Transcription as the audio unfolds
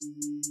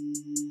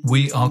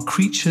We are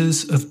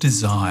creatures of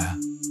desire.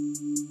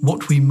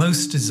 What we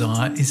most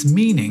desire is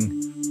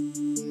meaning.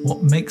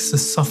 What makes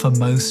us suffer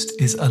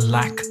most is a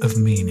lack of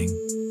meaning.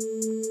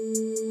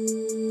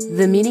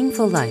 The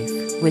Meaningful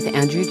Life with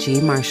Andrew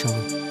G. Marshall.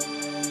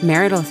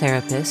 Marital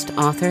therapist,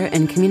 author,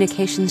 and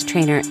communications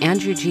trainer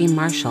Andrew G.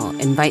 Marshall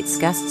invites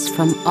guests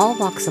from all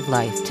walks of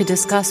life to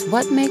discuss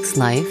what makes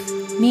life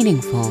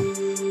meaningful.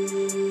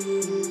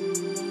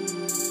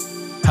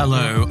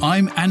 Hello,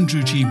 I'm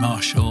Andrew G.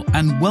 Marshall,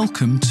 and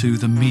welcome to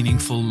The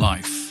Meaningful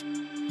Life.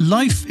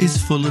 Life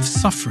is full of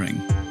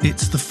suffering.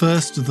 It's the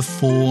first of the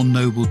Four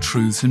Noble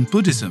Truths in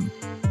Buddhism.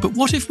 But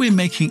what if we're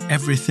making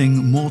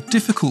everything more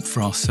difficult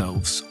for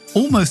ourselves?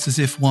 Almost as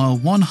if while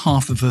one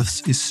half of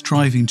us is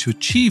striving to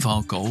achieve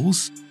our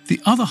goals,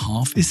 the other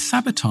half is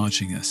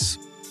sabotaging us.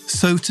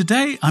 So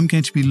today I'm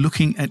going to be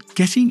looking at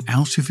getting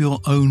out of your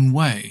own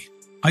way.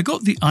 I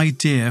got the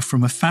idea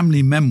from a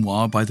family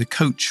memoir by the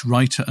coach,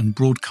 writer and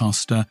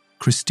broadcaster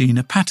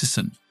Christina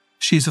Patterson.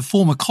 She is a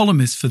former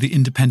columnist for the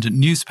Independent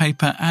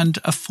newspaper and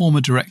a former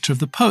director of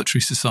the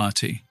Poetry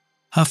Society.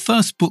 Her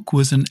first book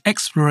was an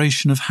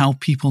exploration of how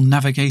people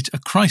navigate a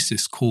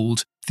crisis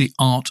called The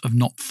Art of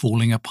Not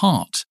Falling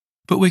Apart.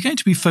 But we're going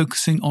to be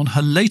focusing on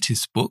her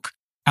latest book,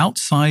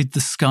 Outside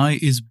the Sky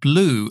is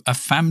Blue, a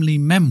family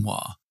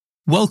memoir.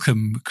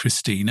 Welcome,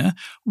 Christina.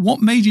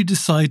 What made you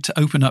decide to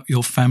open up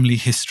your family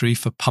history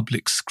for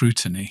public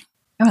scrutiny?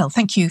 Well,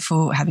 thank you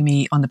for having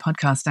me on the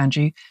podcast,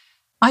 Andrew.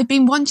 I've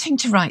been wanting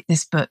to write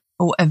this book,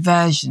 or a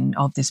version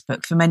of this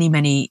book, for many,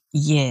 many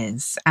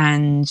years.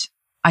 And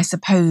I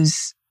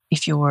suppose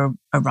if you're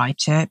a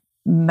writer,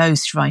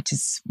 most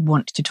writers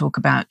want to talk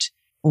about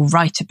or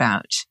write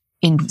about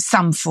in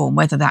some form,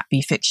 whether that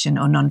be fiction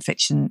or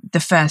non-fiction, the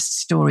first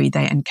story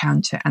they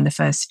encounter. And the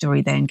first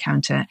story they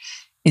encounter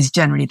is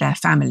generally their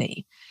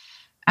family.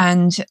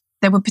 And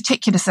there were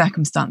particular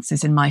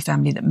circumstances in my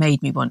family that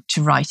made me want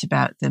to write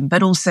about them,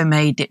 but also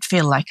made it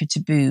feel like a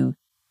taboo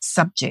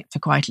subject for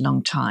quite a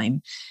long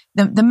time.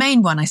 The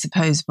main one, I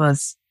suppose,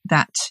 was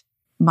that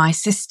my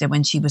sister,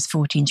 when she was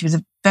 14, she was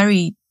a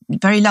very,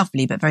 very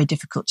lovely but very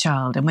difficult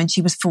child. And when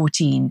she was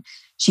 14,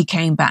 she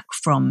came back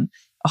from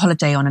a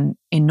holiday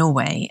in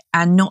Norway,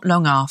 and not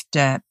long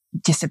after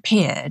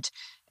disappeared.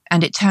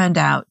 And it turned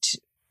out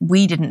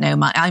we didn't know.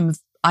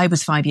 I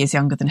was 5 years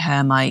younger than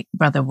her. My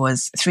brother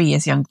was 3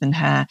 years younger than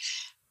her.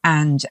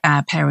 And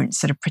our parents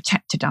sort of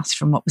protected us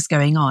from what was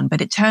going on. But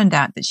it turned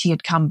out that she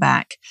had come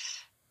back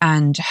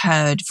and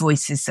heard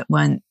voices that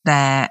weren't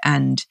there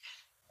and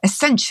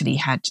essentially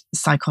had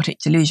psychotic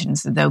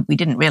delusions, though we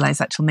didn't realize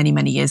that till many,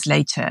 many years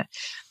later.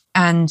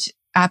 And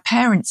our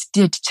parents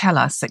did tell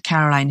us that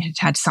Caroline had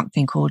had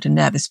something called a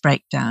nervous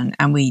breakdown,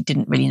 and we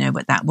didn't really know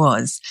what that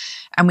was.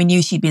 And we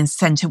knew she'd been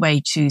sent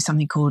away to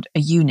something called a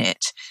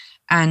unit.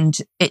 And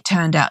it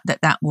turned out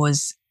that that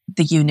was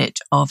the unit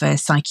of a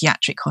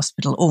psychiatric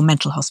hospital, or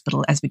mental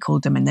hospital, as we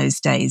called them in those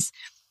days.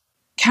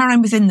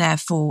 Caroline was in there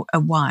for a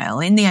while.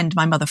 In the end,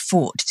 my mother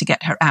fought to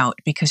get her out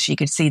because she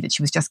could see that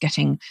she was just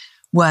getting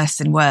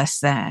worse and worse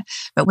there.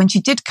 But when she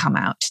did come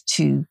out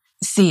to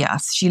see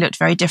us, she looked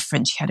very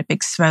different. She had a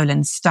big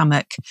swollen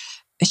stomach.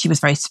 She was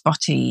very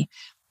spotty.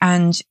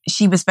 And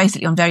she was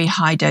basically on very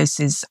high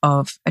doses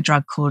of a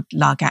drug called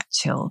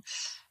Largactil,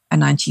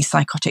 an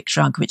antipsychotic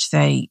drug, which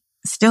they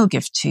still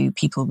give to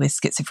people with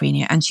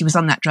schizophrenia. And she was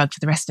on that drug for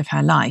the rest of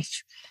her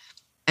life.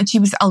 And she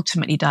was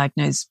ultimately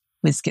diagnosed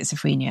with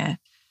schizophrenia.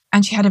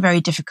 And she had a very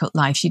difficult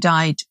life. She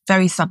died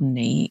very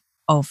suddenly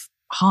of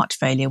heart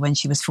failure when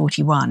she was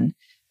 41,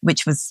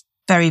 which was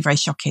very, very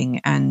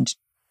shocking and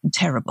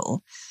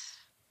terrible.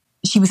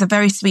 She was a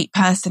very sweet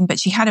person, but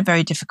she had a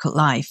very difficult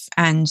life.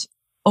 And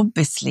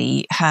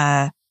obviously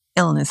her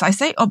illness, I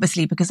say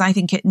obviously because I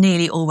think it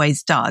nearly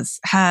always does,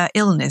 her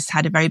illness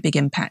had a very big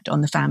impact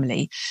on the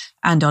family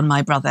and on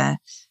my brother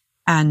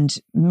and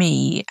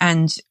me.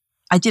 And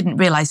I didn't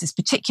realize this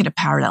particular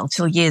parallel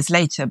till years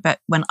later. But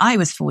when I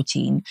was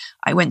 14,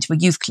 I went to a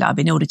youth club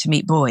in order to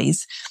meet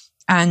boys.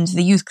 And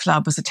the youth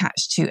club was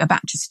attached to a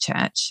Baptist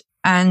church.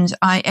 And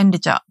I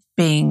ended up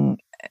being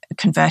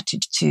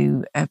converted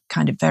to a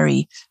kind of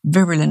very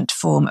virulent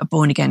form of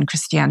born-again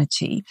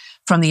Christianity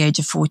from the age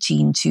of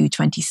 14 to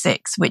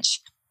 26,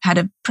 which had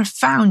a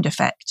profound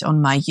effect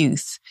on my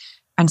youth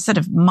and sort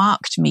of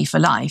marked me for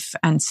life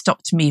and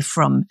stopped me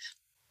from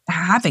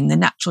having the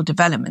natural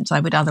development I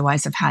would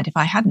otherwise have had if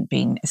I hadn't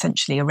been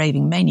essentially a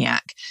raving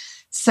maniac.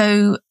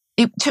 So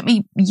it took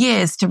me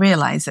years to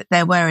realize that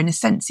there were, in a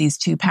sense, these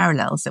two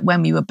parallels, that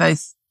when we were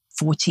both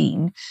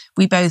 14,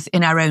 we both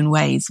in our own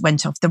ways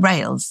went off the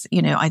rails.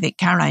 You know, I think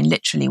Caroline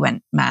literally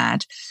went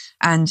mad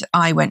and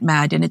I went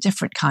mad in a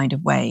different kind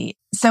of way.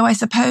 So I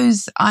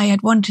suppose I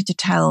had wanted to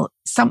tell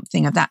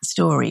something of that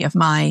story of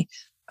my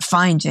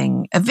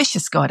finding a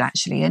vicious God,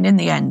 actually. And in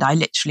the end, I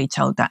literally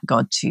told that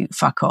God to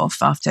fuck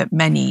off after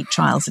many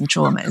trials and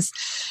traumas.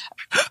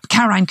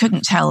 Caroline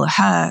couldn't tell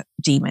her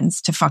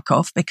demons to fuck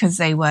off because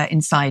they were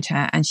inside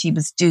her, and she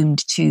was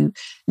doomed to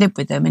live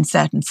with them in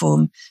certain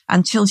form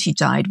until she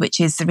died, which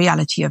is the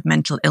reality of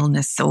mental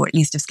illness, or at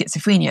least of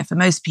schizophrenia for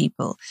most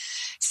people.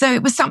 So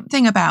it was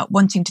something about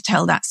wanting to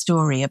tell that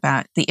story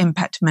about the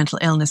impact of mental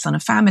illness on a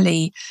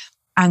family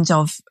and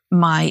of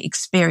my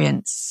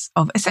experience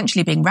of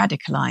essentially being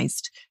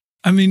radicalized.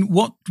 I mean,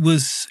 what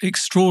was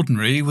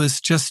extraordinary was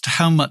just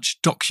how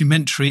much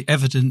documentary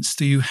evidence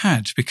that you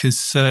had,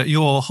 because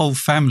your whole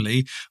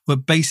family were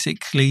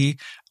basically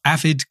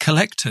avid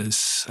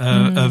collectors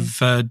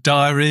of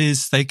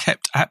diaries. They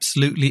kept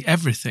absolutely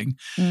everything.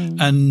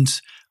 And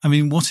I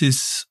mean, what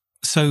is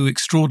so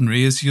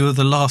extraordinary is you're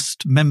the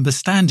last member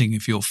standing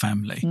of your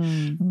family.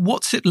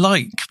 What's it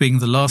like being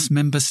the last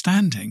member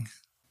standing?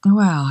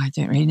 Well, I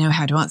don't really know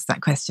how to answer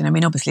that question. I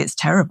mean, obviously it's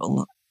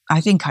terrible. I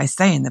think I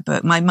say in the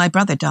book, my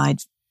brother died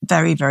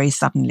very, very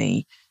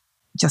suddenly,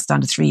 just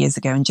under 3 years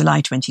ago in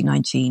July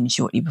 2019,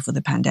 shortly before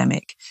the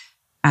pandemic.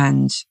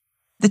 And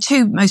the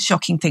two most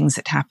shocking things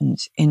that happened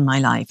in my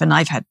life, and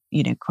I've had,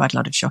 quite a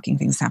lot of shocking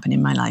things happen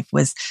in my life,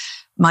 was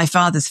my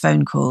father's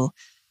phone call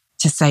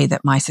to say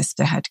that my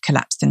sister had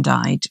collapsed and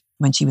died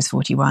when she was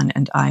 41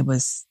 and I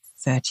was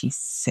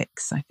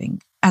 36, I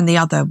think. And the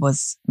other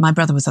was my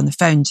brother was on the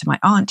phone to my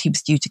aunt. He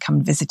was due to come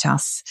and visit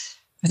us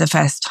for the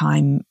first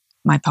time.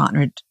 My partner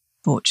had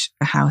bought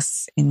a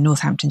house in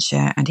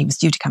Northamptonshire and he was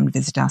due to come and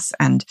visit us.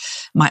 And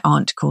my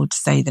aunt called to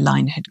say the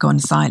line had gone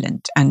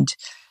silent. And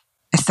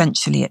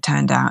essentially it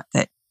turned out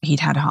that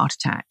he'd had a heart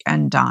attack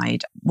and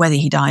died. Whether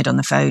he died on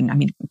the phone, I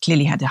mean,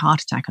 clearly had a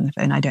heart attack on the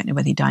phone. I don't know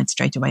whether he died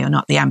straight away or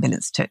not. The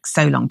ambulance took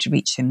so long to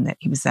reach him that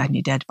he was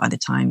certainly dead by the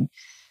time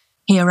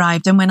he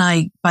arrived. And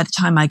by the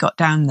time I got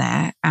down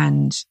there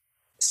and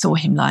saw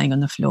him lying on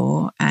the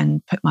floor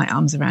and put my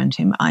arms around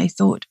him, I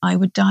thought I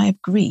would die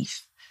of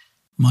grief.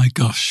 My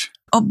gosh.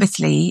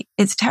 Obviously,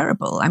 it's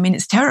terrible. I mean,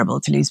 it's terrible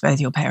to lose both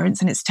your parents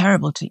and it's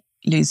terrible to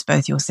lose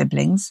both your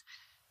siblings.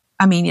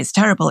 I mean, it's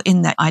terrible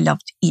in that I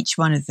loved each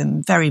one of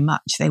them very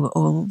much. They were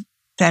all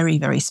very,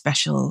 very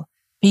special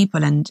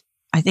people. And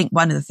I think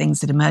one of the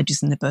things that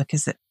emerges in the book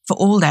is that for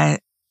all their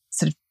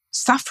sort of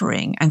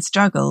suffering and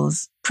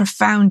struggles,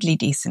 profoundly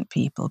decent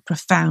people.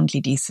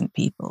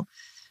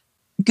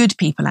 Good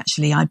people,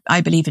 actually.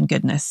 I believe in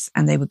goodness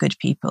and they were good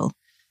people.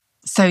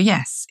 So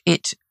yes,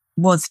 it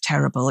was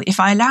terrible.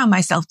 If I allow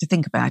myself to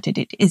think about it,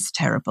 it is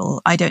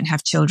terrible. I don't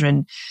have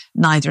children.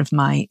 Neither of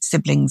my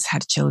siblings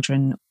had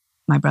children.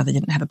 My brother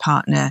didn't have a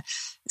partner.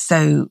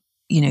 So,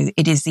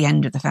 it is the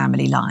end of the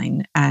family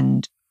line.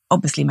 And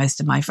obviously most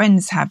of my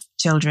friends have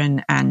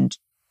children and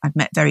I've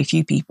met very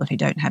few people who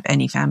don't have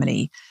any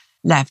family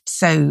left.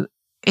 So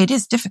it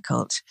is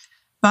difficult.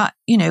 But,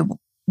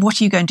 what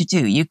are you going to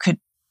do? You could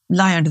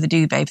lie under the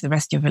duvet for the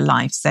rest of your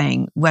life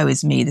saying, woe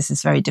is me, this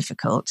is very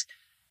difficult,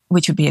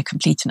 which would be a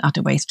complete and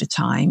utter waste of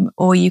time.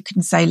 Or you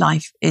can say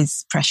life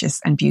is precious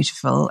and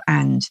beautiful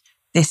and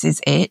this is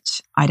it.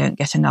 I don't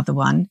get another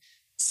one.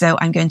 So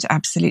I'm going to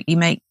absolutely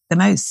make the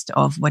most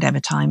of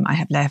whatever time I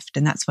have left.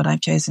 And that's what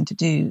I've chosen to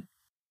do.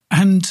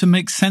 And to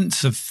make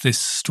sense of this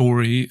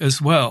story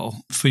as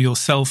well for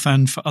yourself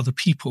and for other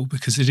people,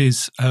 because it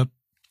is, and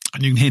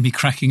you can hear me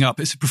cracking up,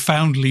 it's a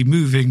profoundly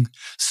moving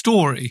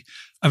story.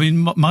 I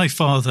mean, my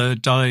father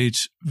died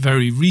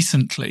very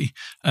recently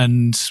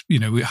and,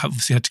 we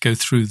obviously had to go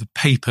through the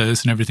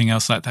papers and everything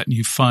else like that. And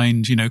you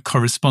find,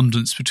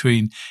 correspondence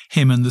between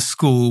him and the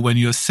school when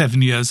you're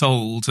 7 years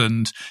old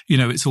and,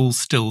 it's all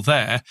still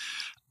there.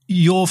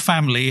 Your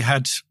family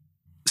had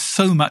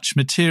so much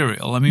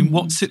material. I mean,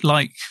 what's it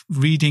like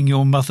reading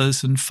your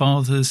mother's and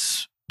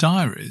father's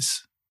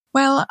diaries?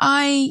 Well,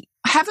 I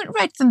haven't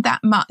read them that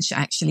much,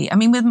 actually. I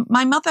mean,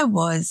 my mother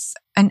was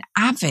an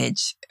avid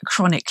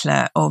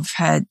chronicler of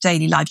her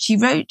daily life. She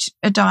wrote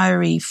a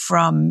diary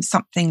from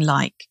something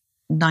like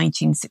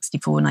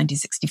 1964,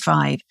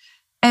 1965,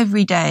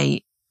 every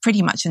day,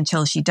 pretty much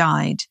until she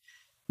died.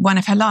 One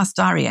of her last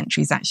diary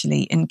entries,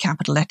 actually, in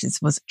capital letters,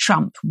 was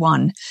Trump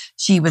won.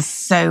 She was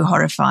so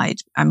horrified.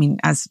 I mean,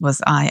 as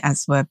was I,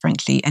 as were,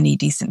 frankly, any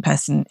decent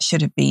person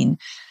should have been.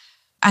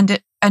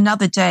 And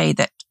another day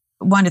that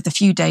one of the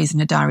few days in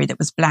her diary that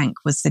was blank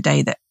was the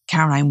day that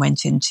Caroline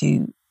went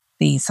into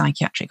the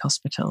psychiatric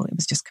hospital. It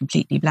was just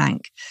completely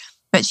blank.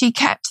 But she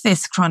kept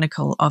this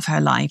chronicle of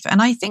her life.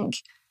 And I think,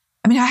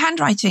 her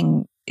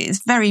handwriting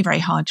is very, very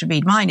hard to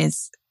read. Mine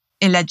is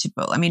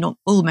illegible. I mean,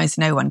 almost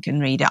no one can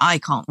read it. I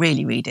can't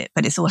really read it,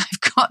 but it's all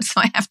I've got, so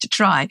I have to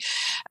try.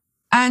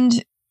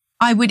 And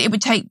it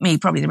would take me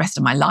probably the rest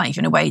of my life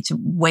in a way to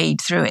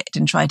wade through it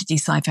and try to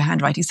decipher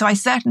handwriting. So I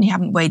certainly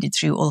haven't waded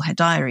through all her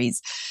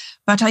diaries,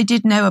 but I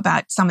did know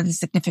about some of the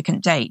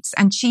significant dates.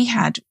 And she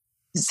had,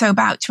 so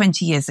about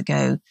 20 years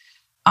ago,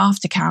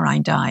 after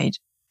Caroline died,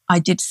 I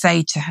did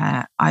say to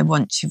her, I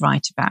want to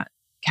write about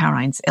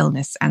Caroline's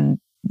illness and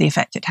the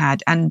effect it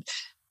had. And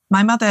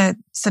my mother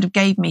sort of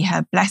gave me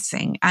her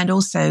blessing and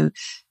also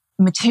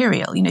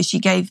material.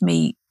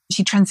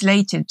 She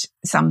translated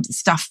some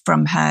stuff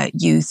from her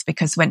youth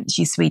because when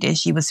she's Swedish,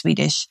 she was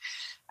Swedish.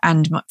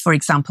 And for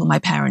example, my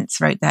parents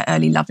wrote their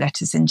early love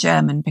letters in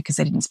German because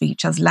they didn't speak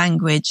each other's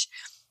language.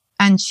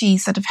 And she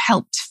sort of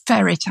helped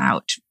ferret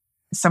out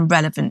some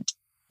relevant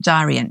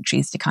diary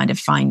entries to kind of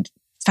find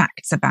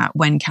facts about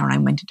when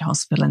Caroline went into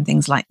hospital and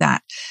things like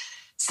that.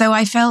 So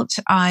I felt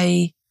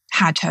I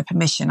had her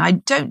permission. I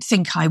don't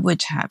think I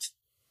would have.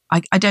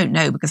 I don't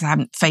know because I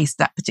haven't faced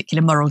that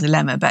particular moral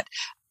dilemma, but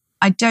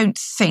I don't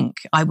think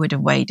I would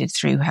have waded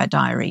through her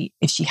diary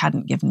if she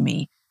hadn't given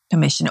me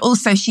permission.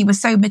 Also, she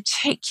was so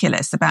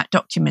meticulous about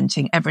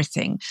documenting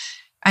everything.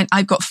 And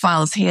I've got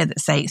files here that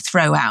say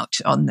throw out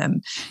on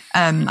them.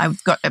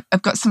 I've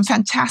got some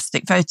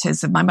fantastic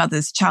photos of my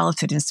mother's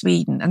childhood in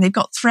Sweden, and they've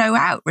got throw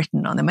out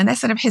written on them, and they're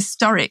sort of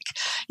historic,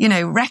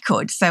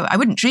 records. So I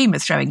wouldn't dream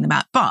of throwing them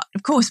out. But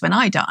of course, when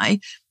I die,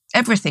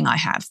 everything I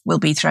have will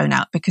be thrown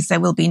out because there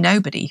will be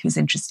nobody who's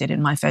interested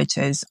in my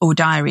photos or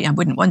diary. I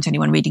wouldn't want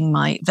anyone reading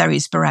my very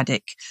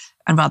sporadic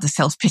and rather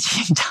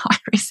self-pitying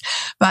diaries.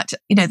 But,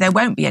 there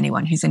won't be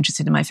anyone who's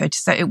interested in my photos.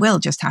 So it will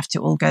just have to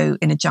all go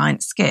in a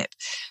giant skip.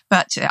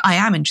 But I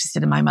am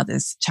interested in my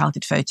mother's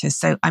childhood photos,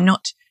 so I'm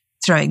not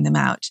throwing them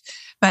out.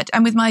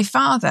 And with my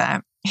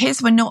father,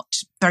 his were not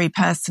very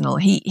personal.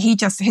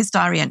 His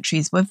diary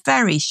entries were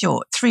very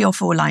short, 3 or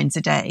 4 lines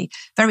a day,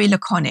 very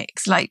laconic,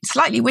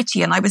 slightly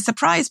witty. And I was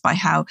surprised by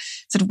how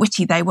sort of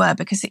witty they were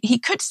because he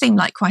could seem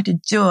like quite a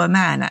dour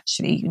man,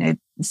 actually,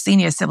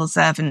 senior civil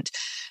servant,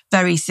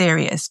 very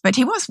serious, but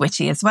he was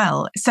witty as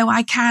well. So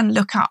I can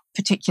look up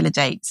particular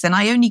dates, and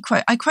I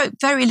quote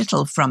very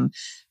little from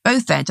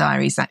both their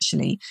diaries,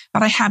 actually,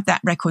 but I have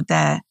that record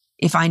there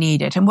if I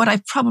need it. And what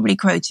I've probably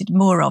quoted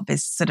more of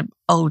is sort of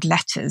old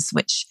letters,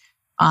 which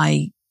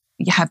I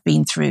have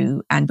been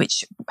through and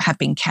which have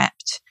been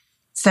kept.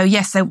 So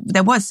yes,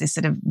 there was this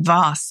sort of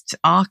vast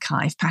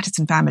archive,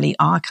 Patterson family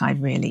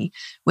archive, really,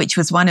 which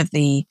was one of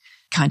the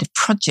kind of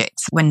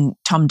projects when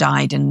Tom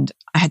died and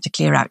I had to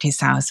clear out his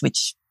house,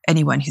 which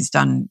anyone who's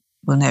done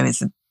will know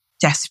is a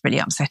desperately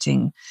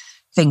upsetting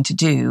thing to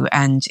do.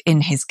 And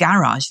in his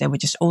garage, there were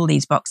just all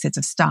these boxes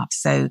of stuff.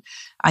 So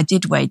I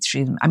did wade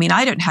through them. I mean,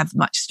 I don't have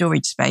much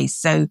storage space,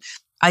 so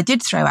I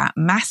did throw out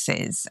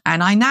masses.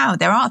 And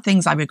there are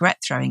things I regret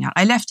throwing out.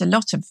 I left a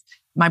lot of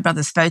my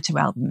brother's photo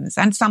albums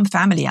and some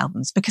family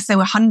albums because there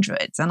were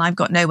hundreds and I've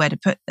got nowhere to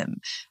put them.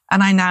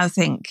 And I now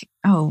think,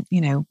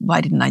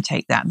 why didn't I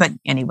take that? But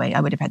anyway, I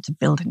would have had to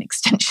build an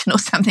extension or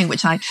something,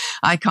 which I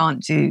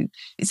can't do.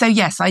 So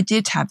yes, I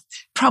did have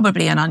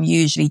probably an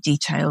unusually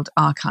detailed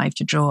archive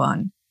to draw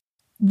on.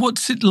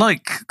 What's it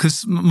like?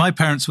 Because my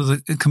parents were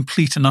the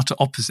complete and utter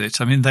opposite.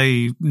 I mean,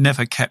 they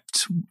never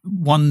kept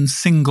one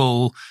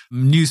single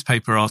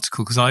newspaper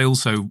article because I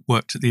also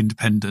worked at The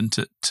Independent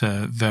at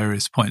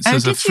various points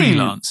as a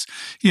freelance.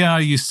 Yeah, I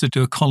used to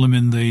do a column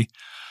in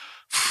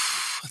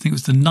I think it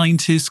was the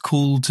 90s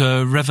called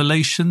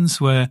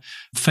Revelations, where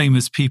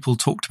famous people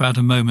talked about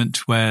a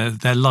moment where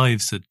their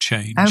lives had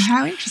changed. Oh,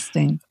 how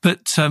interesting.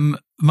 But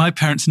my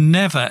parents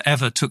never,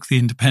 ever took The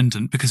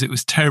Independent because it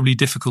was terribly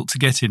difficult to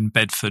get in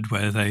Bedford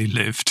where they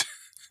lived,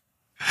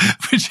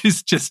 which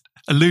is just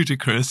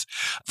ludicrous.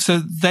 So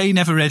they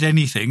never read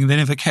anything. They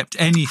never kept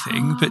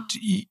anything. But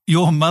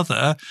your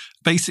mother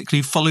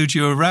basically followed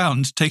you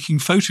around taking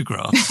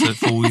photographs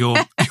of all your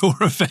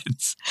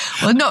events.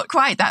 Well, not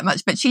quite that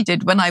much, but she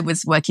did. When I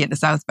was working at the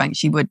South Bank,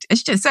 she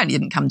certainly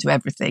didn't come to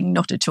everything,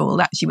 not at all.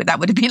 That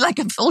would have been like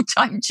a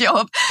full-time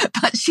job.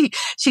 But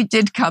she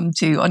did come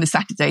to, on a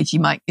Saturday, she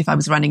might, if I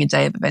was running a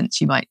day of events,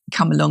 she might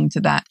come along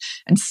to that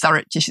and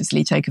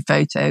surreptitiously take a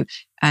photo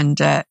and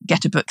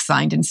get a book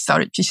signed and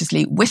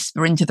surreptitiously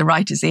whisper into the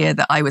writer's ear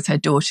that I was her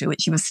daughter,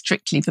 which she was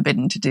strictly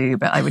forbidden to do,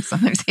 but I would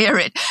sometimes hear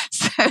it.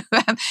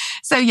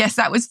 So yes,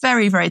 that was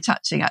very, very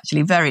touching,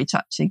 actually, very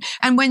touching.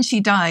 And when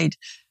she died,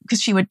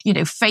 because she would,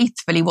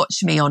 faithfully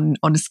watch me on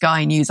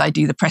Sky News. I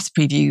do the press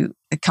preview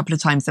a couple of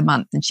times a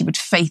month, and she would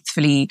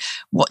faithfully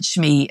watch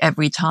me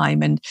every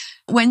time. And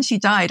when she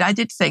died, I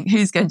did think,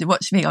 who's going to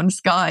watch me on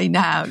Sky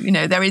now?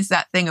 There is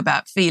that thing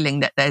about feeling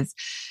that there's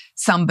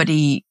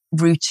somebody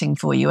rooting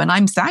for you. And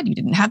I'm sad you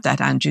didn't have that,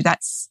 Andrew.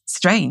 That's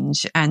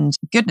strange. And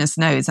goodness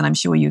knows, and I'm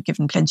sure you've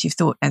given plenty of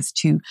thought as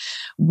to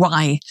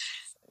why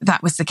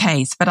that was the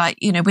case. But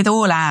with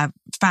all our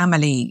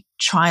family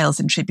trials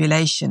and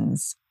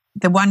tribulations,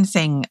 the one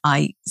thing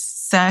I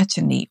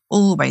certainly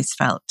always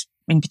felt,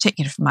 in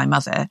particular from my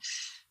mother,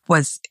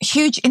 was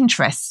huge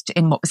interest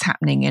in what was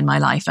happening in my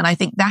life. And I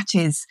think that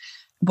is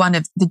one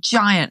of the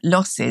giant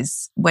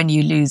losses when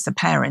you lose a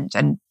parent,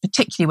 and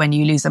particularly when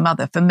you lose a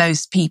mother. For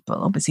most people,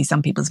 obviously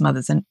some people's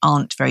mothers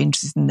aren't very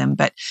interested in them,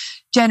 but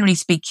generally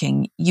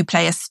speaking, you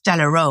play a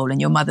stellar role in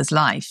your mother's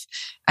life,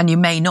 and you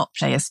may not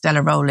play a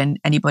stellar role in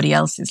anybody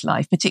else's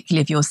life,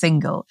 particularly if you're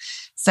single.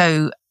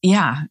 So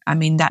yeah, I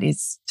mean, that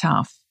is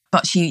tough.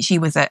 But she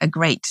was a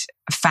great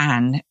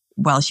fan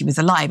while she was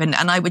alive. And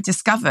I would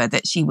discover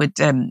that she would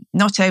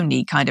not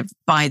only kind of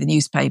buy the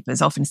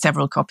newspapers, often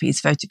several copies,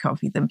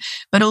 photocopy them,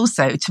 but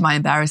also, to my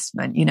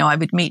embarrassment, I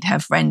would meet her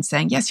friends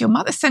saying, yes, your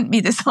mother sent me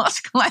this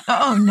article. I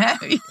thought, oh no,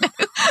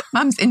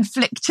 Mum's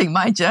inflicting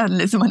my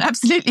journalism on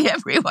absolutely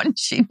everyone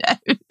she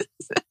knows.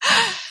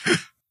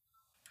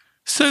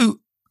 So,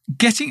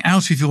 Getting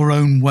Out of Your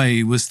Own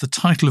Way was the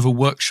title of a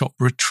workshop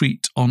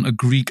retreat on a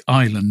Greek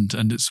island,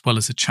 and as well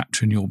as a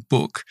chapter in your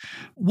book.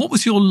 What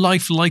was your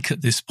life like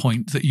at this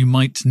point that you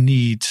might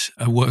need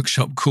a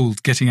workshop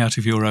called Getting Out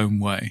of Your Own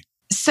Way?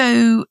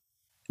 So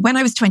when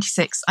I was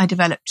 26, I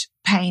developed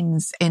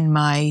pains in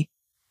my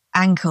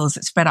ankles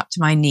that spread up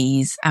to my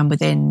knees. And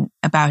within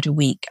about a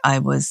week, I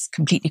was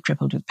completely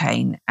crippled with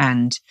pain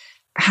and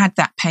had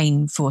that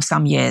pain for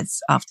some years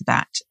after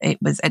that.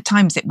 At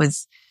times it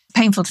was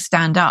painful to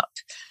stand up.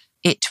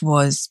 It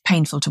was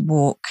painful to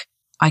walk.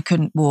 I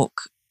couldn't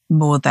walk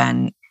more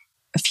than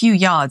a few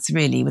yards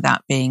really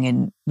without being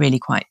in really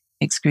quite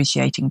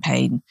excruciating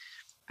pain.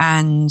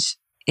 And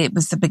it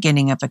was the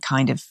beginning of a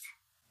kind of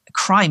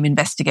crime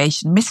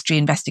investigation, mystery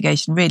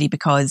investigation really,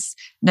 because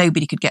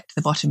nobody could get to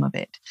the bottom of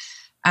it.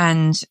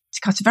 And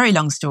to cut a very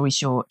long story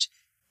short,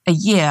 a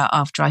year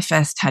after I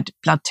first had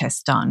blood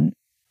tests done,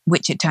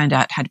 which it turned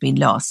out had been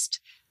lost,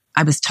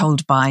 I was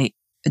told by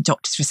a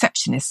doctor's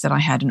receptionist that I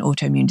had an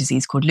autoimmune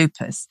disease called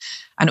lupus.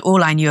 And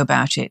all I knew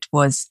about it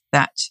was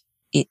that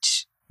it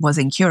was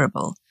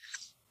incurable.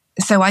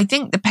 So I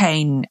think the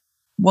pain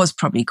was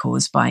probably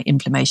caused by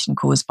inflammation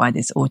caused by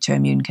this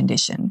autoimmune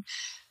condition.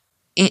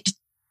 It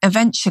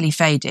eventually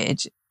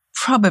faded,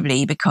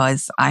 probably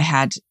because I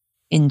had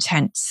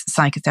intense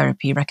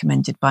psychotherapy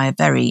recommended by a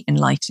very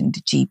enlightened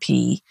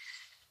GP.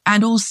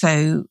 And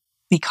also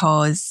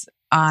because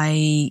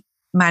I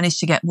managed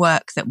to get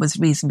work that was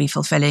reasonably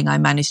fulfilling. I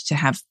managed to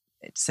have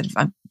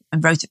I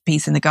wrote a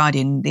piece in The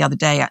Guardian the other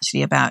day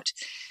actually about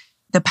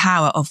the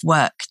power of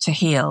work to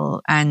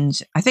heal. And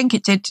I think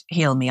it did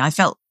heal me. I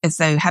felt as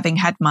though having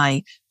had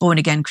my born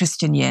again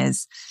Christian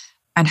years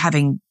and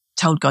having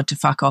told God to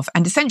fuck off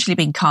and essentially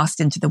being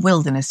cast into the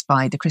wilderness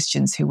by the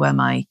Christians who were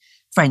my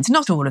friends,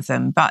 not all of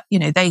them, but,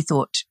 they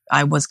thought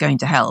I was going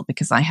to hell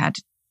because I had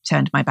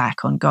turned my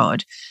back on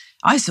God.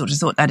 I sort of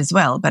thought that as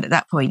well. But at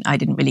that point, I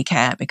didn't really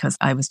care because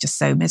I was just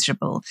so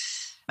miserable.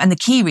 And the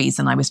key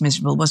reason I was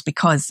miserable was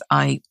because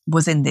I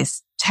was in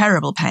this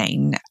terrible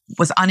pain,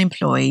 was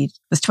unemployed,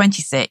 was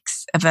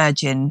 26, a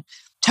virgin,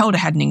 told I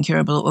had an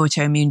incurable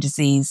autoimmune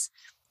disease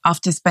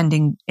after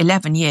spending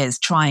 11 years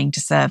trying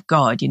to serve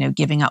God,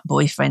 giving up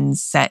boyfriends,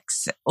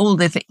 sex, all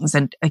the things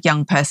that a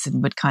young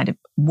person would kind of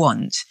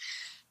want,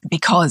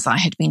 because I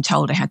had been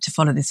told I had to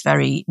follow this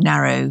very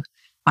narrow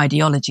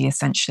ideology,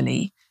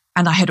 essentially.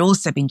 And I had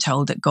also been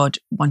told that God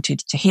wanted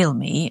to heal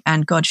me,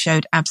 and God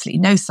showed absolutely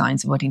no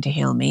signs of wanting to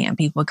heal me, and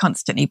people were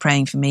constantly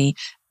praying for me,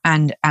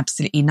 and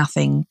absolutely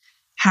nothing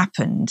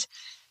happened.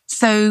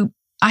 So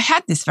I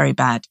had this very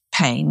bad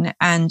pain,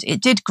 and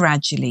it did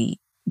gradually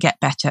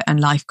get better and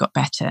life got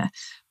better.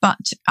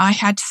 But I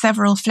had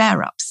several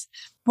flare-ups.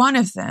 One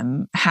of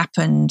them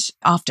happened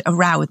after a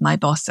row with my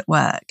boss at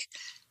work.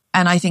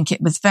 And I think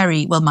it was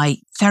my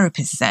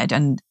therapist said,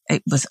 and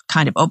it was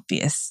kind of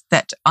obvious,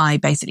 that I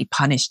basically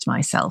punished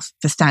myself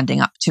for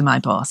standing up to my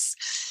boss.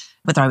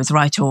 Whether I was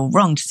right or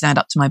wrong to stand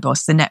up to my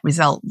boss, the net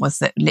result was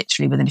that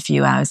literally within a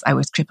few hours, I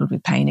was crippled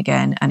with pain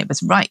again. And it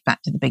was right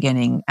back to the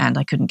beginning and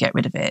I couldn't get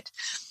rid of it.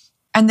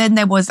 And then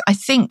there was, I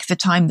think, the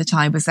time that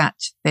I was at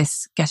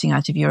this Getting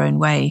Out of Your Own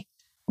Way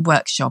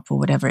workshop or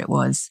whatever it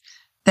was,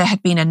 there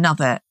had been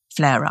another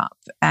flare-up.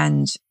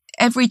 And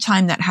every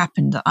time that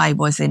happened, I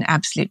was in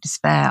absolute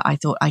despair. I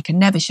thought, I can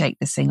never shake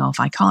this thing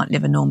off. I can't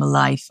live a normal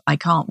life. I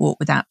can't walk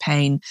without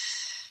pain.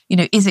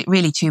 Is it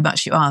really too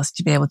much to ask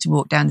to be able to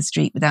walk down the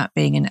street without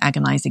being in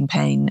agonizing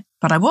pain?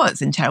 But I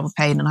was in terrible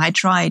pain, and I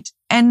tried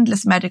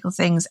endless medical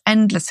things,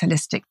 endless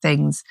holistic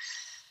things,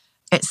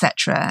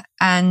 etc.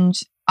 And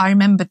I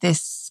remember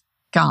this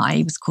guy,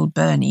 he was called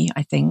Bernie,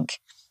 I think.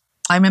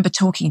 I remember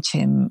talking to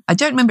him. I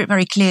don't remember it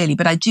very clearly,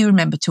 but I do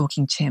remember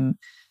talking to him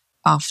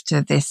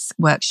after this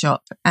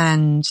workshop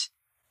and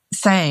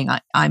saying,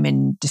 I'm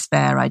in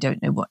despair, I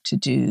don't know what to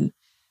do.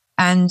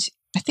 And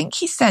I think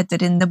he said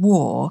that in the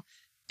war,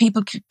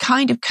 people could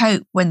kind of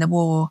cope when the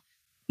war,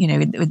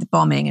 with the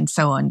bombing and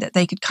so on, that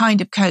they could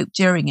kind of cope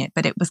during it,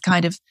 but it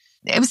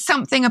was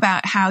something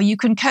about how you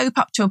can cope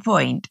up to a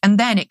point and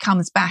then it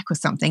comes back or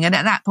something. And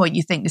at that point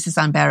you think, this is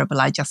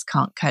unbearable, I just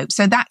can't cope.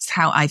 So that's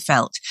how I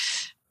felt.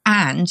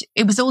 And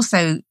it was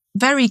also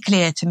very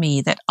clear to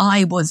me that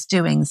I was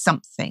doing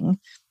something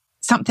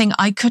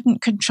I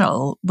couldn't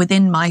control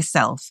within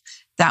myself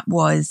that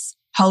was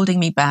holding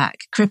me back,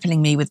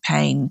 crippling me with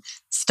pain,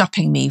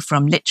 stopping me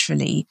from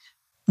literally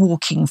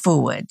walking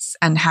forwards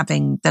and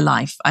having the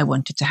life I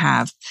wanted to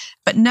have.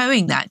 But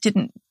knowing that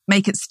didn't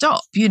make it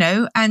stop,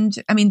 and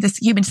I mean, this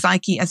human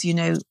psyche, as you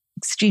know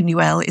extremely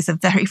well, is a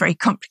very, very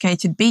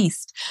complicated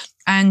beast.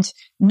 And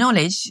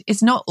knowledge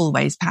is not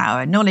always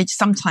power. Knowledge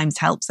sometimes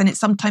helps and it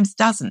sometimes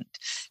doesn't.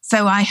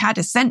 So I had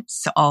a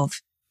sense of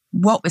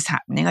what was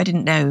happening. I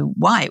didn't know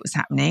why it was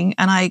happening,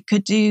 and I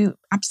could do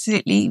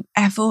absolutely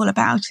F all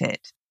about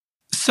it.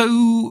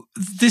 So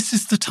this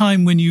is the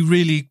time when you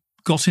really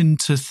got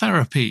into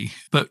therapy.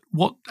 But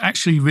what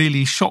actually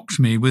really shocked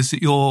me was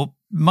that your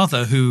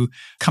mother, who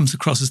comes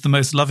across as the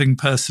most loving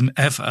person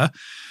ever,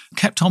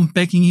 kept on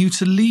begging you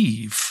to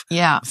leave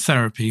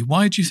therapy.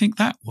 Why do you think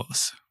that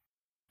was?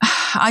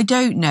 I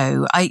don't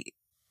know.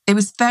 It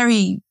was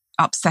very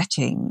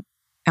upsetting,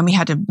 and we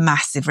had a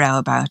massive row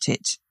about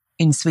it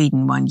in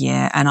Sweden one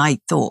year, and I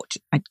thought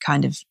I'd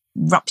kind of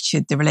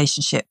ruptured the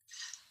relationship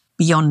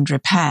beyond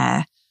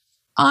repair.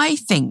 I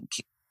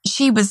think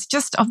she was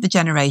just of the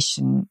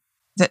generation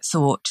that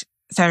thought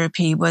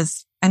therapy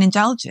was an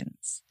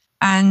indulgence.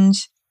 And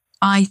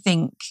I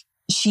think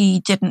she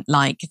didn't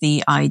like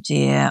the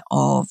idea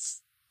of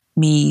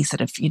me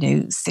sort of,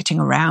 sitting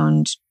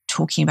around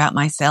talking about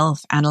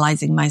myself,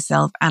 analysing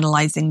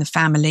the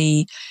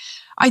family.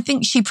 I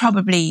think she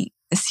probably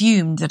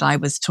assumed that I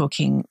was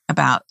talking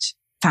about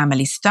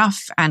family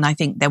stuff. And I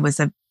think there was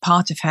a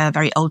part of her, a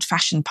very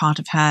old-fashioned part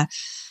of her,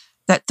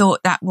 that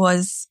thought that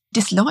was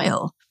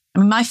disloyal. I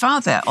mean, my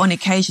father, on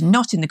occasion,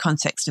 not in the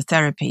context of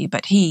therapy,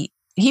 but he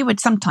would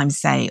sometimes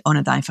say,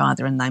 honour thy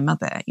father and thy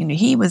mother.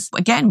 He was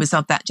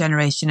of that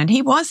generation. And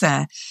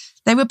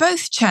they were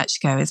both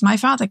churchgoers. My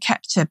father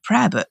kept a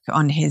prayer book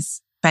on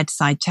his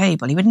bedside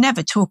table. He would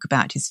never talk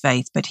about his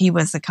faith, but he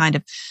was a kind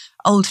of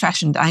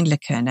old-fashioned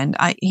Anglican. And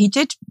he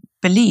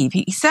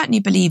certainly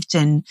believed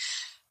in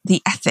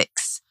the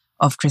ethics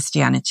of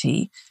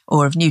Christianity,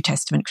 or of New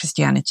Testament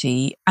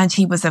Christianity. And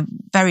he was a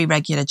very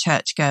regular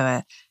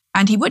churchgoer.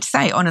 And he would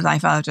say, honour thy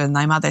father and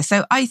thy mother.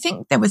 So I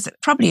think there was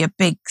probably a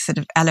big sort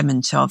of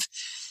element of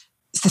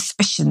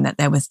suspicion that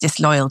there was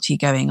disloyalty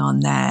going on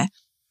there.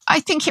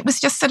 I think it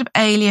was just sort of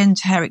alien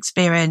to her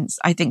experience.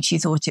 I think she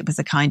thought it was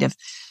a kind of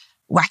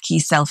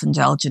wacky,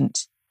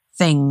 self-indulgent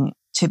thing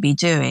to be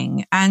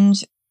doing.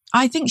 And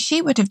I think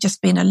she would have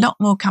just been a lot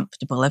more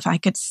comfortable if I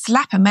could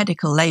slap a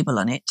medical label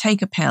on it,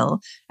 take a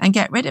pill and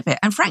get rid of it.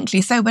 And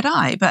frankly, so would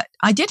I. But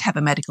I did have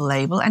a medical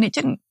label and it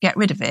didn't get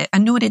rid of it.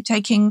 And nor did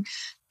taking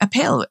a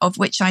pill, of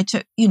which I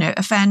took,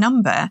 a fair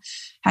number,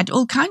 had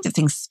all kinds of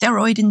things,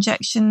 steroid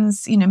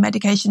injections,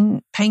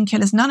 medication,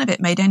 painkillers. None of it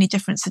made any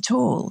difference at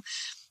all.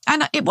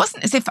 And it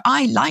wasn't as if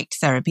I liked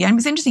therapy. And it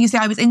was interesting you say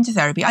I was into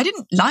therapy. I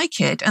didn't like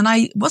it and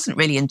I wasn't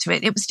really into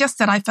it. It was just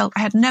that I felt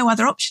I had no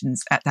other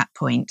options at that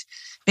point,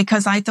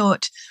 because I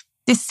thought,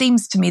 this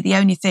seems to me the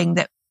only thing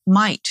that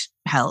might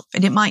help,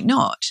 and it might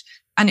not.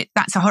 And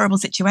that's a horrible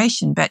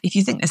situation. But if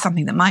you think there's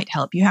something that might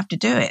help, you have to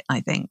do it,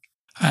 I think.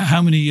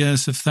 How many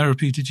years of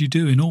therapy did you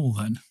do in all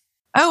then?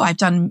 Oh, I've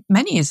done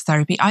many years of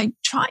therapy. I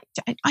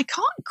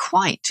can't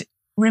quite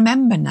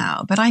remember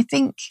now, but I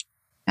think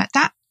at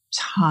that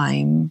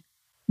time,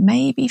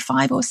 maybe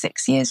 5 or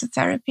 6 years of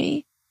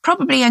therapy,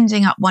 probably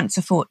ending up once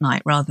a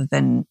fortnight rather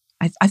than,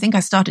 I think I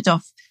started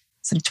off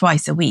sort of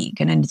twice a week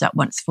and ended up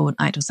once a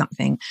fortnight or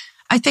something.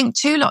 I think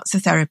 2 lots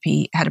of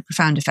therapy had a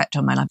profound effect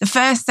on my life. The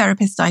first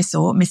therapist I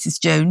saw, Mrs.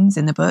 Jones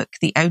in the book,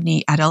 the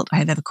only adult I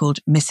have ever called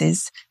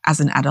Mrs. as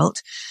an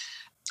adult,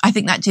 I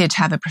think that did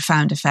have a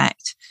profound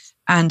effect.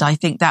 And I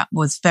think that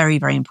was very,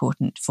 very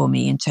important for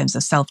me in terms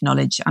of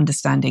self-knowledge,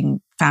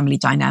 understanding family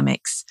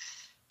dynamics.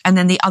 And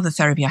then the other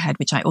therapy I had,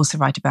 which I also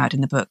write about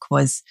in the book,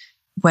 was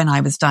when I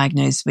was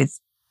diagnosed with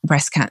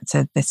breast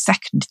cancer the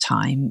second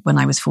time when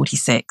I was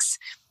 46.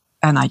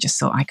 And I just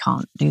thought, I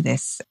can't do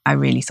this. I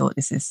really thought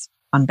this is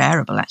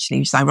unbearable, actually,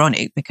 which is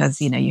ironic because,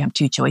 you have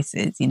 2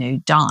 choices,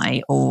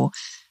 die or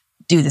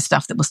do the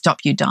stuff that will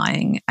stop you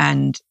dying.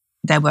 And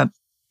there were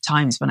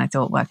times when I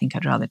thought, well, I think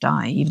I'd rather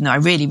die, even though I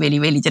really, really,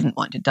 really didn't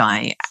want to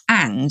die.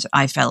 And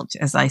I felt,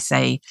 as I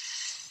say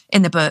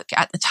in the book,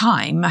 at the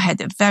time, I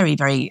had a very,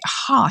 very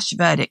harsh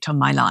verdict on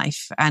my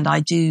life. And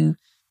I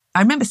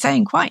remember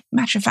saying quite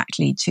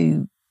matter-of-factly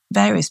to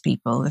various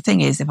people, the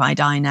thing is, if I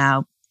die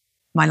now,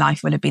 my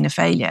life will have been a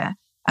failure.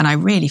 And I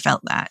really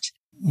felt that.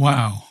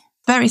 Wow.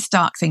 Very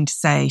stark thing to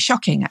say,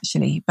 shocking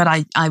actually, but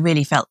I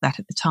really felt that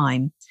at the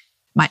time.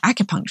 My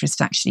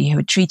acupuncturist actually, who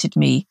had treated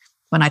me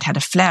when I'd had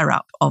a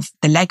flare-up of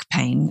the leg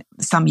pain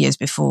some years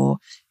before,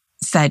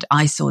 said,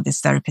 I saw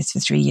this therapist for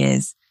 3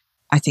 years.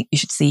 I think you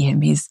should see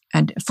him. He's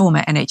a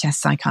former NHS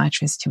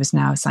psychiatrist who is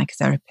now a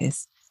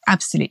psychotherapist.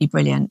 Absolutely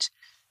brilliant.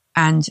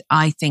 And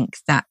I think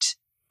that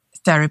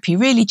therapy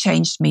really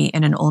changed me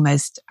in an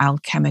almost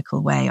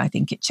alchemical way. I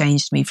think it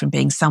changed me from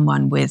being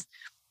someone with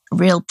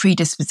real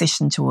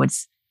predisposition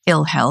towards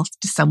ill health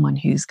to someone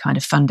who's kind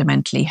of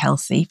fundamentally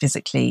healthy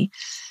physically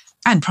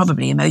and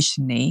probably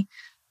emotionally.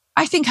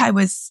 I think I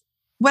was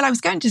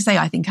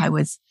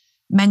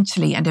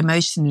mentally and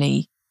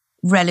emotionally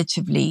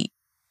relatively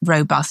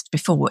robust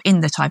before,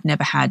 in that I've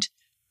never had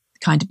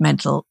kind of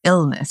mental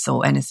illness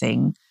or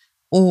anything,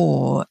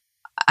 or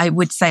I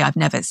would say I've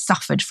never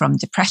suffered from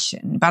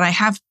depression, but I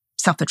have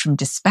suffered from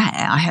despair.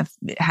 I have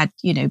had,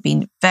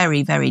 been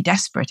very, very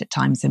desperate at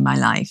times in my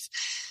life,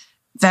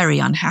 very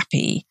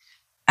unhappy.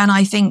 And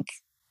I think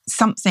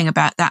something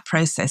about that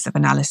process of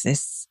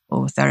analysis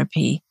or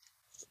therapy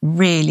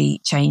really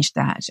changed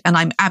that. And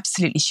I'm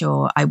absolutely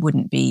sure I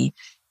wouldn't be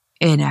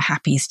in a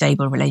happy,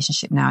 stable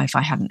relationship now if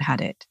I hadn't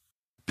had it.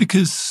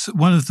 Because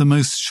one of the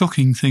most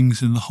shocking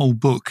things in the whole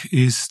book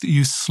is that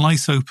you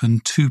slice open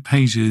 2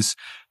 pages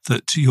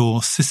that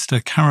your sister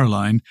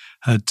Caroline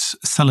had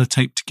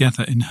sellotaped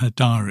together in her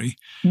diary.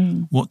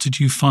 What did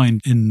you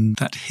find in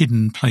that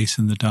hidden place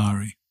in the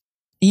diary?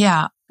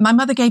 Yeah. My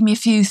mother gave me a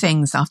few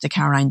things after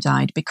Caroline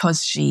died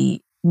because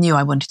she knew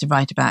I wanted to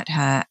write about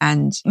her,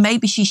 and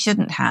maybe she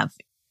shouldn't have.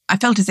 I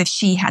felt as if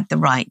she had the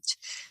right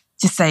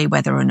to say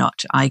whether or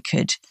not I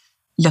could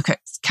look at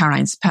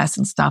Caroline's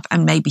personal stuff,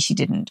 and maybe she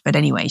didn't, but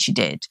anyway, she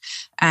did.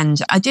 And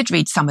I did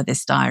read some of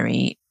this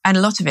diary, and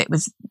a lot of it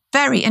was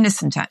very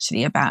innocent,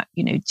 actually, about,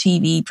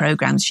 TV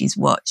programs she's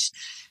watched.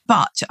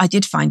 But I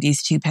did find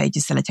these 2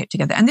 pages sellotaped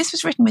together. And this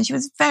was written when she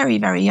was very,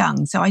 very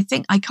young. So I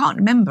can't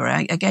remember.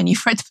 Again,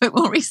 you've read the book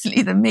more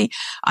recently than me.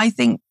 I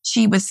think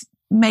she was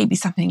maybe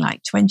something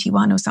like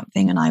 21 or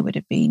something, and I would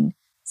have been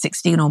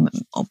 16 or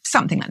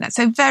something like that.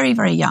 So very,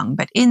 very young.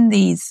 But in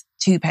these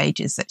 2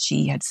 pages that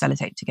she had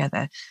sellotaped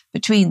together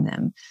between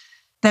them,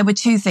 there were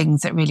 2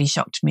 things that really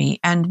shocked me.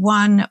 And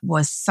one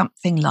was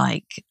something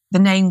like, the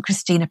name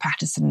Christina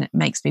Patterson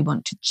makes me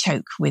want to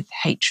choke with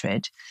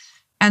hatred.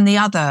 And the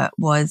other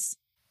was,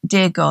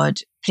 dear God,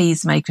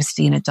 please may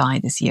Christina die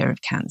this year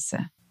of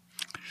cancer.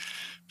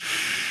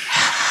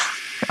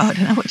 God, I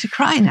don't know what to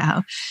cry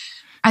now.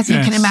 As you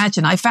can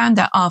imagine, I found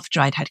out after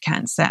I'd had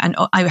cancer, and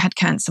I had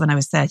cancer when I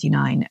was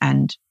 39.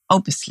 And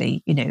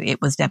obviously,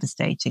 it was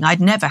devastating. I'd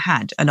never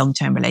had a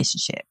long-term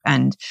relationship,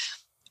 and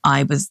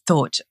I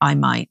thought I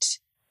might,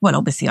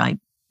 obviously I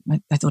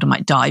thought I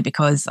might die,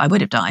 because I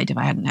would have died if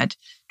I hadn't had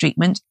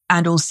treatment.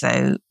 And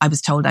also I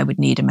was told I would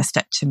need a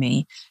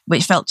mastectomy,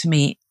 which felt to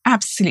me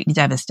absolutely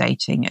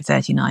devastating at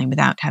 39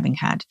 without having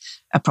had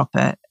a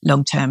proper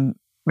long-term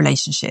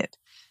relationship.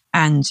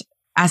 And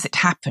as it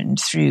happened,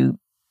 through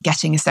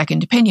getting a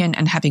second opinion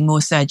and having more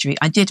surgery,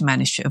 I did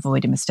manage to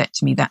avoid a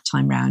mastectomy that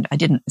time round. I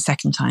didn't the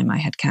second time I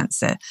had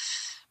cancer.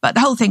 But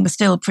the whole thing was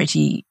still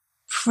pretty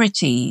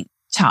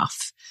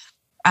tough.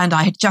 And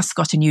I had just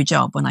got a new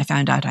job when I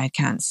found out I had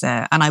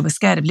cancer, and I was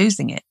scared of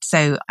losing it.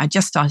 So I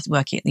just started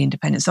working at the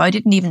Independent. So I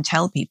didn't even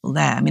tell people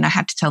there. I mean, I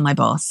had to tell my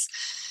boss,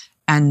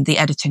 and the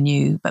editor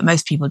knew, but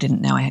most people didn't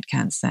know I had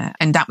cancer.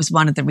 And that was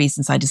one of the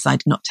reasons I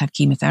decided not to have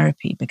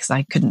chemotherapy, because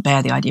I couldn't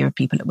bear the idea of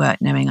people at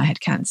work knowing I had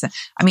cancer.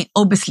 I mean,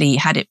 obviously,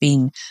 had it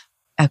been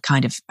a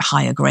kind of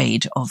higher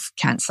grade of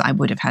cancer, I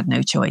would have had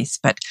no choice,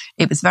 but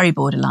it was very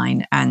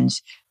borderline. And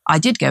I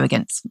did go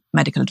against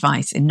medical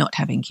advice in not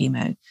having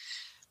chemo.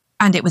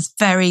 And it was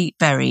very,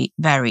 very,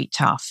 very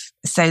tough.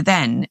 So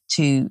then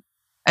to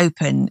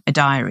open a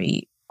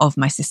diary of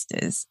my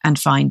sister's and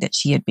find that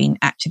she had been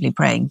actively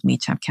praying for me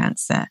to have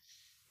cancer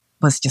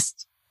was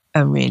just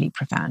a really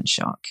profound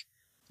shock.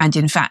 And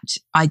in fact,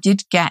 I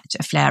did get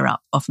a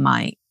flare-up of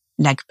my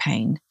leg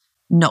pain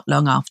not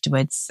long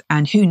afterwards.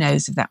 And who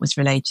knows if that was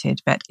related.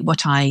 But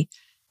what I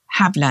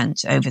have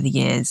learnt over the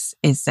years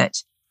is that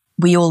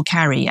we all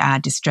carry our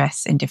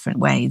distress in different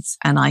ways.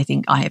 And I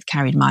think I have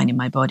carried mine in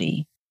my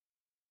body.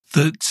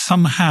 That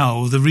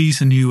somehow the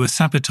reason you were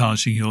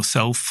sabotaging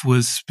yourself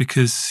was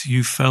because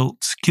you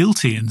felt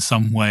guilty in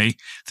some way,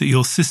 that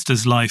your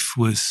sister's life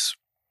was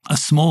a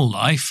small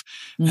life,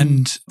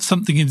 and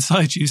something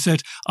inside you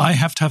said, I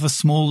have to have a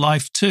small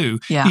life too,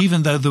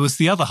 even though there was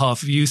the other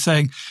half of you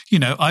saying,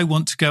 I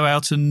want to go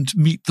out and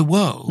meet the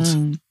world.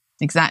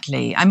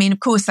 Exactly. I mean, of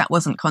course, that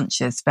wasn't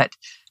conscious, but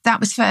that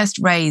was first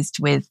raised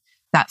with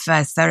that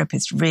first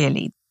therapist,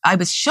 really. I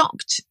was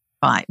shocked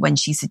by when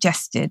she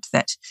suggested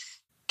that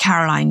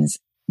Caroline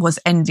was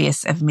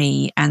envious of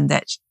me and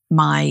that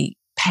my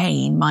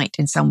pain might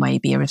in some way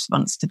be a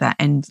response to that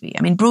envy.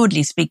 I mean,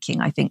 broadly speaking,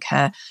 I think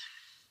her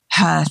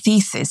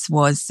thesis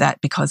was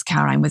that because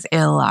Caroline was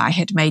ill, I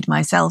had made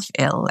myself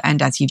ill.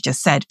 And as you've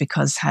just said,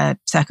 because her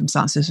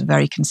circumstances were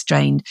very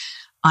constrained,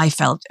 I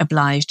felt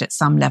obliged at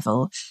some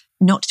level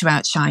not to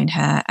outshine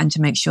her and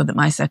to make sure that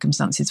my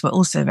circumstances were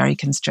also very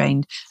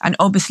constrained. And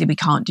obviously we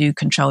can't do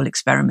control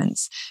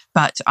experiments,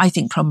 but I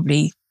think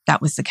probably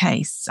that was the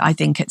case. I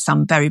think at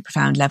some very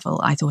profound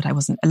level, I thought I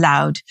wasn't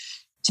allowed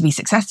to be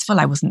successful.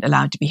 I wasn't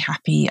allowed to be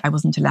happy. I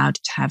wasn't allowed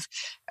to have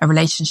a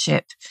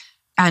relationship.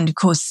 And of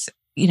course,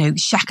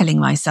 shackling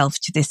myself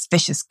to this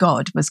vicious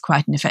God was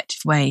quite an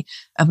effective way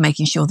of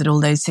making sure that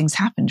all those things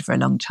happened for a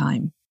long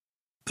time.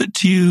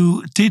 But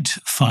you did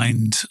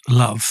find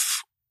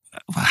love.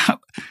 How?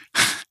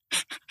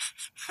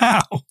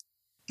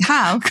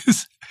 How?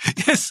 Because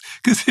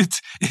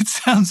it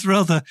sounds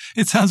rather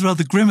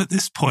grim at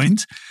this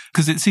point,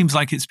 because it seems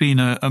like it's been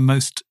a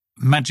most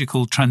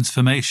magical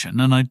transformation,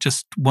 and I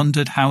just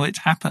wondered how it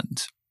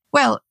happened.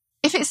 Well,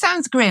 if it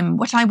sounds grim,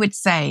 what I would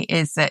say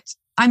is that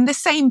I'm the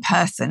same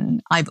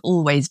person I've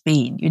always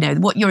been.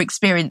 What you're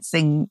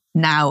experiencing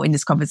now in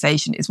this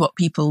conversation is what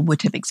people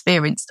would have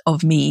experienced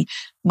of me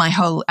my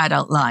whole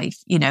adult life.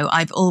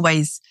 I've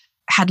always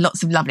had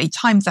lots of lovely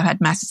times. I've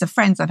had masses of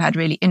friends. I've had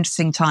really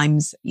interesting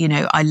times.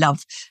 I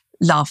love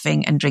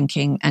laughing and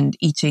drinking and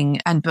eating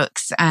and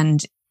books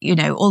and,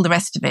 all the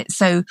rest of it.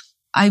 So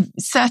I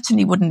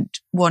certainly wouldn't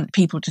want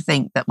people to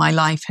think that my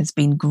life has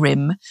been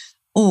grim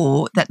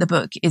or that the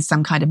book is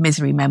some kind of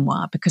misery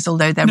memoir, because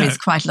although there is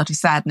quite a lot of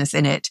sadness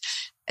in it,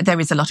 there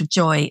is a lot of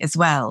joy as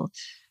well.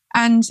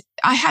 And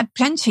I had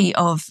plenty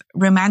of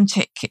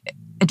romantic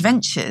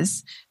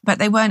adventures, but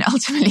they weren't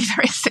ultimately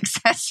very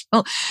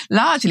successful,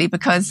 largely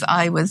because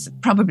I was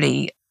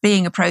probably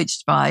being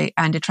approached by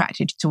and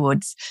attracted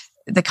towards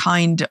the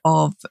kind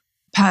of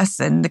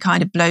person, the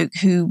kind of bloke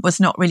who was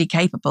not really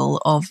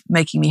capable of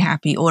making me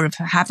happy or of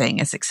having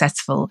a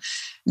successful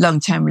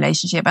long-term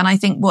relationship. And I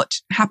think what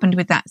happened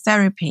with that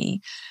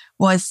therapy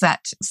was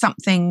that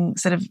something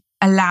sort of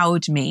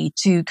allowed me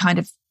to kind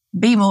of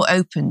be more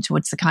open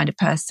towards the kind of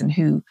person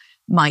who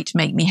might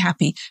make me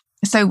happy.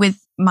 So with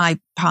my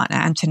partner,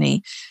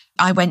 Anthony,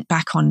 I went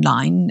back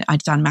online.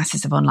 I'd done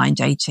masses of online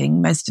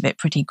dating, most of it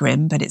pretty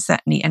grim, but it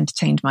certainly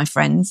entertained my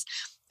friends.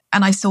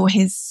 And I saw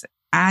his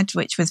ad,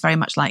 which was very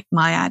much like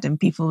my ad, and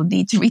people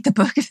need to read the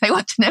book if they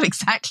want to know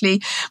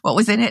exactly what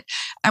was in it.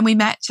 And we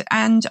met,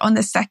 and on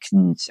our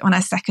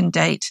second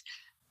date,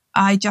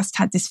 I just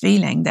had this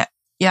feeling that,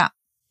 yeah,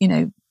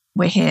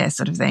 we're here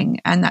sort of thing.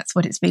 And that's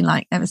what it's been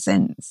like ever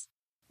since.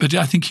 But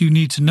I think you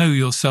need to know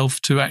yourself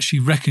to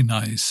actually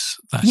recognize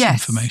that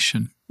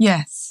information.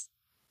 Yes.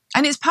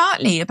 And it's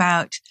partly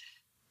about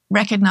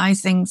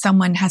recognizing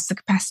someone has the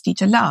capacity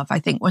to love. I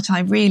think what I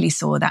really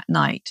saw that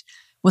night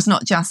was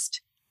not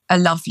just a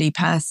lovely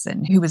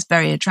person who was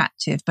very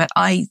attractive, but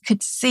I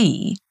could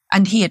see,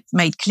 and he had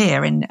made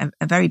clear in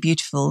a very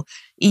beautiful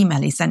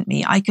email he sent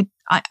me,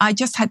 I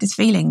just had this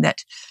feeling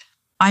that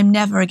I'm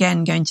never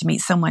again going to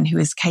meet someone who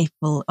is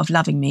capable of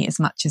loving me as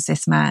much as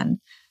this man.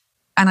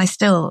 And I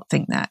still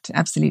think that,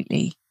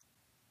 absolutely.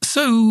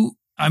 So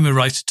I'm a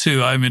writer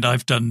too. I mean,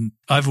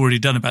 I've already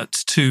done about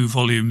 2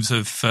 volumes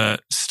of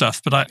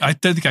stuff, but I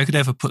don't think I could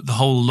ever put the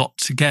whole lot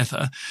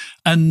together.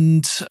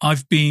 And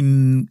I've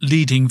been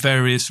leading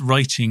various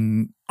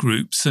writing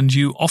groups, and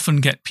you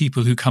often get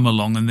people who come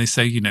along and they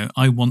say,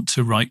 I want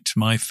to write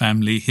my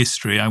family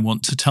history. I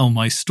want to tell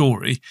my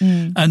story.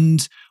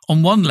 And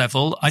on one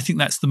level, I think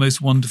that's the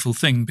most wonderful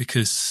thing,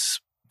 because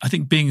I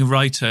think being a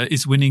writer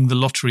is winning the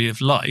lottery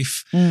of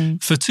life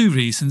for 2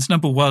 reasons.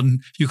 Number one,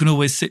 you can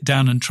always sit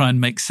down and try and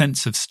make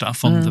sense of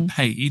stuff on the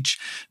page.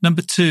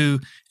 Number 2,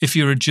 if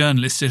you're a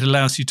journalist, it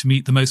allows you to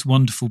meet the most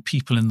wonderful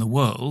people in the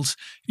world.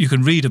 You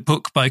can read a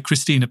book by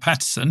Christina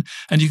Patterson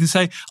and you can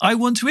say, I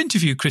want to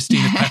interview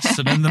Christina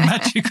Patterson. And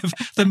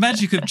the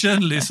magic of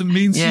journalism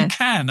means you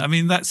can. I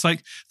mean, that's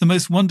like the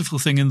most wonderful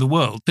thing in the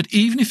world. But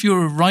even if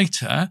you're a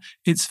writer,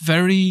 it's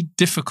very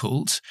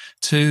difficult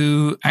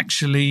to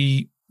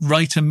actually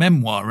write a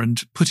memoir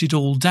and put it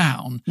all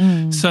down.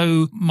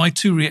 So my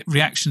 2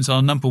 reactions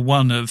are, number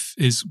 1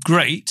 is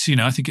great.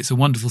 I think it's a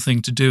wonderful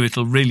thing to do.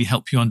 It'll really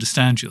help you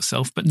understand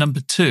yourself. But number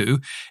 2,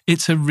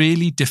 it's a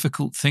really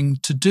difficult thing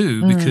to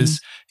do because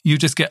you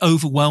just get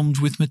overwhelmed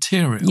with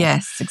material.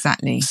 Yes,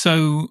 exactly.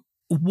 So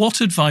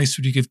what advice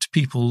would you give to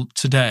people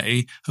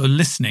today who are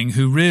listening,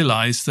 who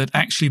realize that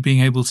actually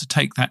being able to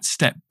take that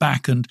step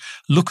back and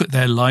look at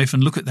their life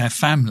and look at their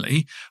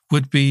family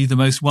would be the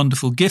most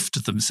wonderful gift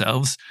to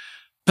themselves?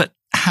 But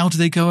how do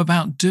they go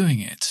about doing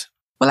it?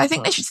 Well, I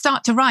think they should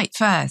start to write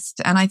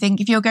first. And I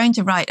think if you're going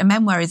to write, a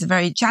memoir is a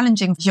very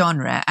challenging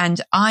genre. And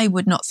I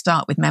would not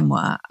start with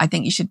memoir. I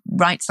think you should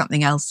write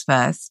something else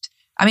first.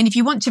 I mean, if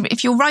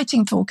you're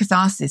writing for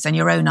catharsis and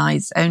your own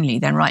eyes only,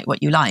 then write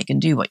what you like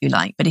and do what you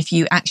like. But if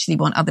you actually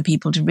want other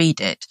people to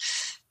read it,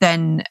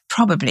 then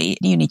probably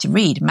you need to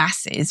read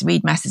masses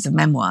of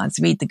memoirs,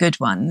 read the good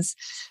ones,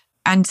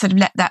 and sort of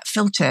let that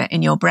filter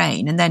in your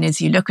brain. And then as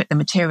you look at the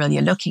material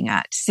you're looking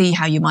at, see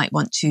how you might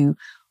want to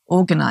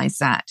organize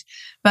that.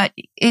 But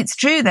it's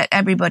true that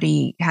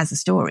everybody has a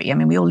story. I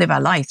mean, we all live our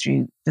life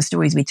through the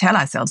stories we tell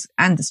ourselves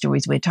and the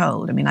stories we're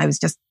told. I mean, I was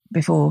just,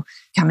 before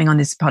coming on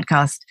this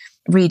podcast,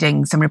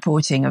 reading some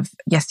reporting of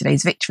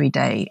yesterday's Victory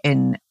Day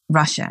in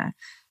Russia,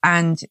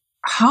 and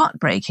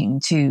heartbreaking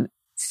to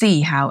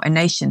see how a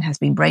nation has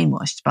been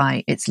brainwashed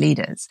by its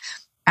leaders.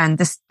 And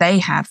they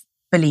have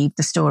believed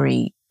the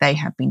story they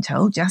have been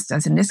told, just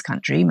as in this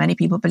country, many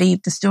people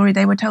believed the story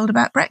they were told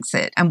about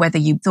Brexit. And whether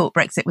you thought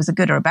Brexit was a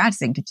good or a bad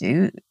thing to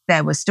do,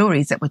 there were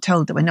stories that were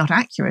told that were not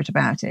accurate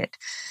about it.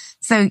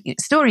 So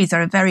stories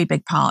are a very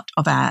big part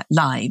of our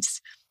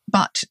lives.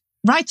 But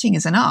writing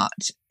is an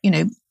art,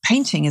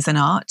 painting is an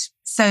art.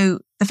 So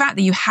the fact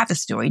that you have a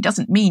story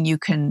doesn't mean you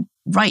can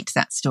write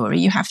that story.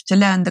 You have to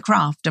learn the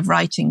craft of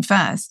writing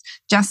first,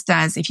 just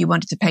as if you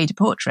wanted to paint a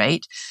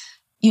portrait,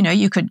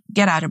 you could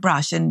get out a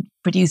brush and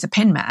produce a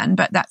pin man,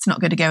 but that's not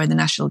going to go in the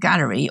National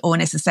Gallery or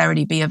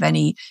necessarily be of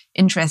any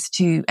interest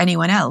to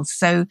anyone else.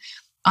 So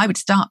I would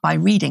start by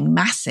reading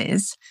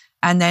masses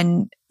and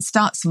then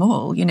start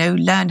small,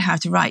 learn how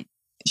to write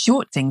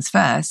short things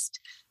first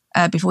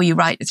before you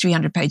write a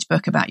 300-page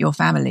book about your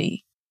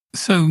family.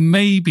 So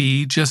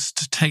maybe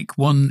just take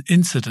one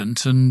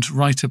incident and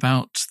write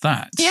about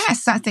that.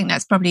 Yes, I think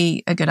that's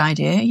probably a good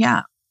idea.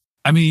 Yeah.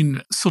 I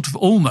mean, sort of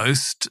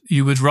almost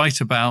you would write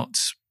about,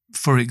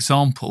 for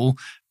example,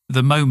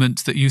 the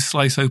moment that you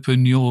slice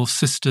open your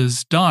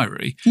sister's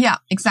diary. Yeah,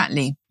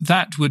 exactly.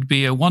 That would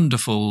be a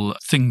wonderful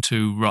thing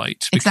to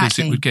write because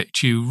it would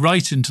get you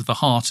right into the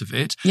heart of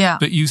it. Yeah.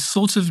 But you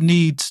sort of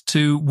need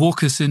to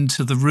walk us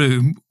into the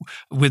room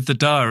with the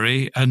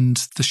diary and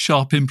the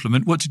sharp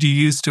implement. What did you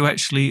use to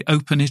actually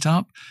open it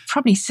up?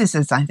 Probably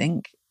scissors, I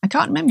think. I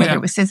can't remember whether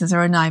it was scissors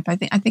or a knife. I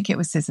think it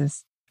was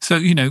scissors. So,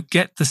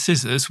 get the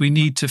scissors. We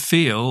need to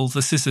feel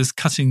the scissors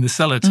cutting the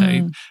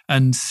sellotape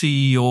and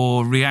see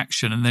your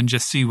reaction, and then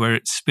just see where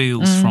it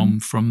spills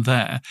from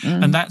there.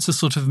 And that's a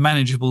sort of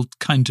manageable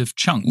kind of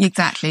chunk.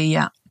 Exactly,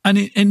 yeah. And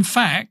in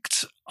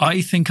fact,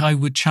 I think I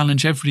would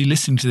challenge everybody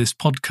listening to this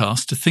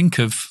podcast to think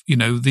of,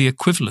 the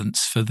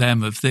equivalents for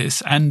them of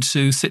this, and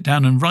to sit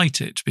down and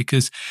write it,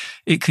 because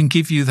it can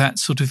give you that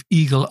sort of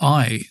eagle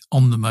eye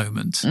on the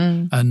moment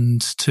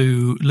and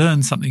to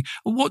learn something.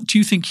 What do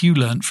you think you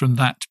learned from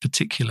that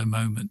particular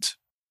moment?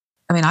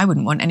 I mean, I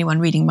wouldn't want anyone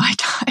reading my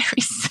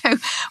diary. So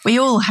we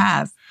all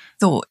have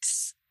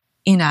thoughts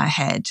in our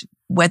head,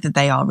 whether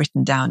they are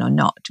written down or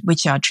not,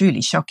 which are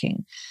truly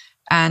shocking.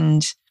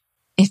 And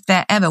if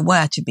there ever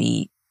were to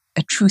be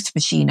a truth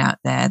machine out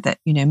there that,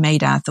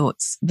 made our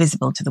thoughts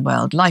visible to the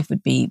world, life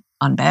would be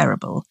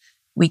unbearable.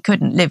 We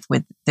couldn't live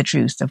with the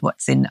truth of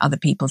what's in other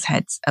people's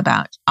heads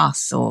about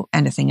us or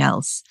anything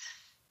else.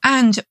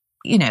 And,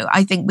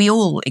 I think we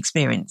all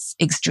experience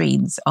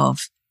extremes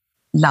of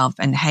love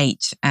and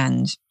hate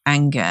and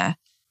anger.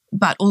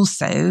 But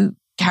also,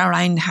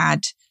 Caroline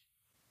had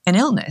an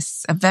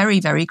illness, a very,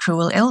 very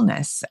cruel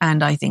illness.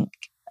 And I think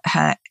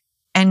her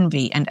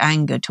envy and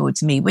anger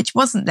towards me, which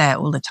wasn't there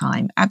all the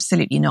time,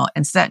 absolutely not,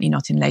 and certainly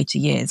not in later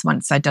years,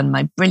 once I'd done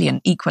my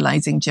brilliant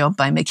equalizing job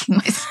by making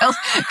myself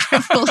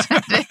crippled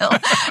and ill.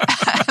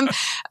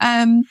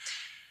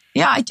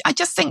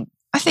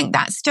 I think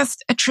that's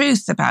just a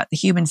truth about the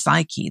human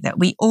psyche, that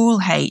we all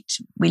hate,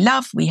 we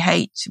love, we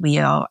hate, we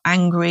are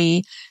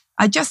angry.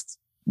 I just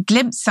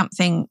glimpsed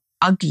something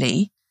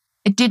ugly.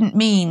 It didn't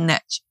mean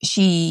that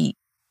she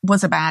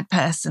was a bad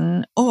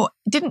person, or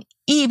didn't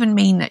even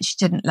mean that she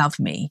didn't love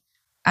me.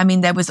 I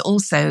mean, there was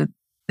also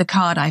the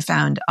card I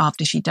found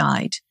after she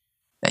died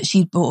that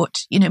she'd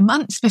bought,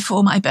 months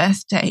before my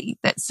birthday,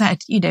 that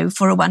said,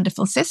 for a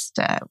wonderful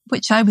sister,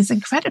 which I was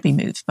incredibly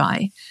moved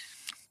by.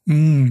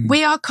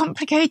 We are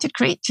complicated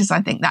creatures.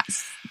 I think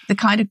that's the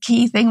kind of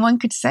key thing one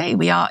could say.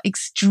 We are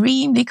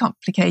extremely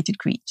complicated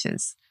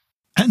creatures.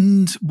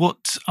 And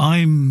what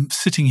I'm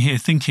sitting here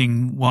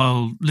thinking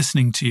while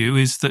listening to you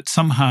is that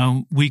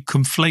somehow we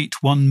conflate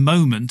one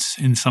moment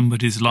in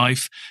somebody's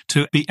life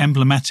to be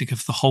emblematic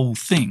of the whole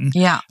thing.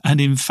 Yeah. And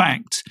in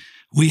fact,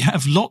 we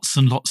have lots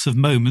and lots of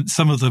moments.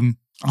 Some of them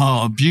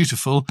are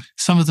beautiful.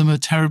 Some of them are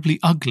terribly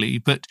ugly,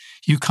 but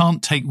you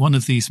can't take one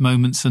of these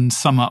moments and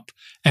sum up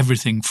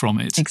everything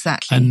from it.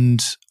 Exactly.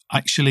 And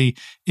actually,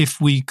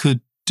 if we could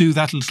do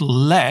that a little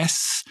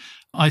less,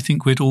 I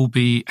think we'd all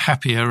be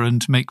happier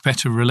and make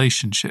better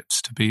relationships,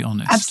 to be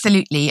honest.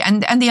 Absolutely.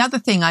 And the other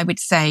thing I would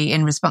say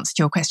in response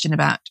to your question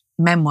about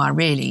memoir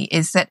really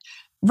is that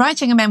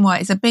writing a memoir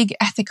is a big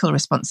ethical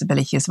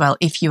responsibility as well,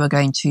 if you are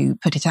going to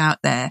put it out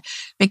there,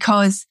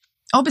 because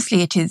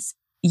obviously it is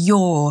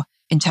your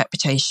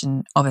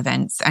interpretation of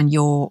events and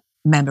your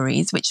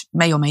memories, which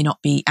may or may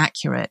not be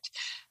accurate.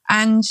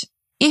 And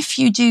if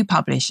you do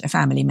publish a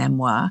family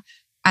memoir,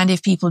 and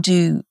if people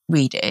do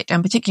read it,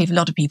 and particularly if a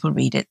lot of people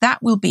read it,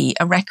 that will be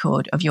a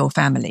record of your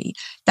family.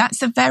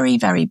 That's a very,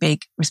 very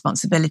big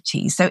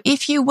responsibility. So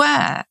if you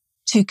were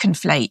to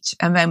conflate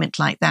a moment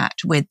like that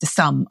with the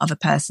sum of a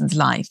person's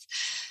life,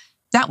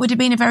 that would have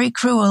been a very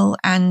cruel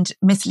and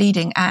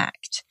misleading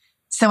act.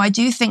 So I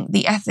do think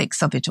the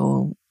ethics of it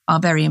all are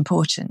very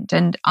important.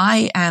 And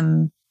I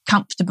am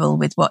comfortable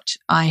with what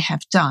I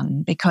have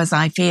done because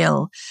I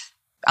feel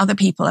other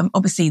people,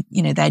 obviously,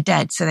 they're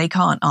dead, so they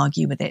can't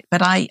argue with it.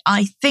 But I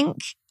think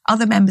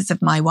other members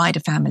of my wider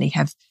family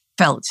have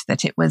felt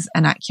that it was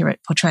an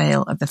accurate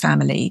portrayal of the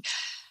family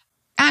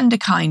and a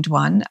kind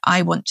one.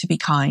 I want to be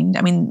kind.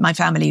 I mean, my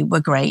family were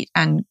great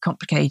and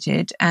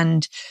complicated.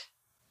 And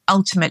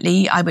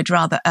ultimately, I would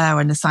rather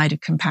err on the side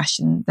of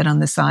compassion than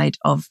on the side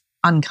of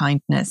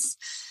unkindness.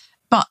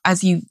 But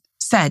as you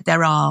said,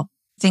 there are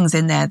things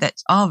in there that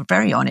are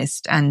very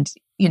honest and,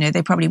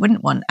 they probably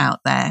wouldn't want out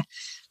there,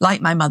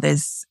 like my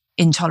mother's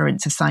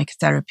intolerance of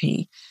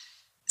psychotherapy.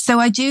 So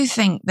I do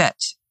think that,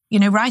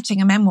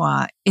 writing a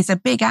memoir is a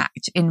big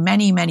act in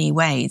many, many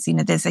ways.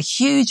 There's a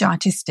huge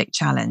artistic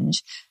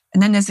challenge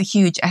and then there's a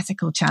huge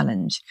ethical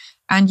challenge.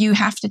 And you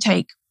have to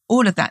take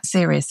all of that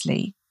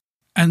seriously.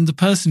 And the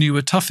person you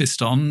were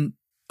toughest on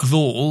of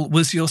all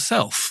was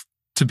yourself,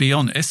 to be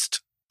honest.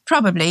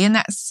 Probably. And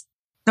that's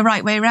the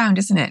right way around,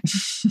 isn't it?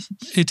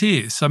 It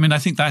is. I mean, I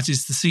think that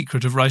is the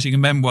secret of writing a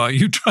memoir.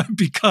 You try and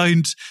be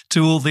kind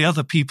to all the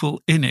other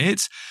people in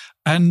it,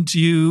 and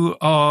you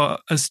are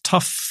as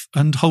tough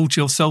and hold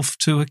yourself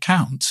to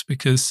account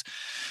because,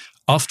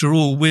 after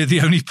all, we're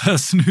the only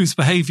person whose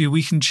behaviour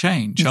we can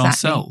change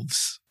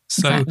ourselves.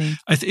 So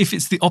if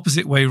it's the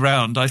opposite way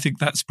round, I think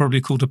that's probably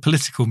called a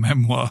political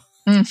memoir.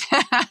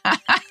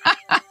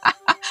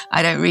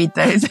 I don't read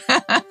those.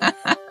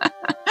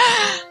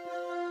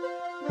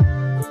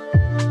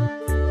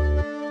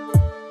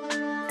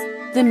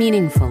 The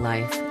Meaningful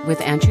Life with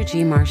Andrew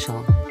G.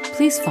 Marshall.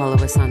 Please follow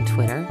us on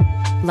Twitter,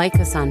 like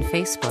us on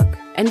Facebook,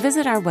 and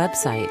visit our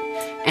website,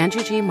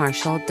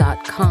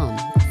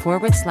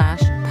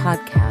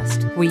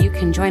 andrewgmarshall.com/podcast, where you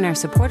can join our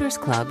supporters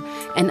club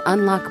and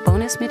unlock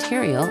bonus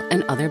material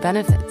and other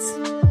benefits.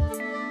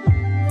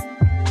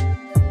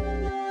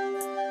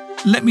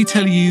 Let me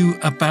tell you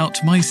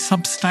about my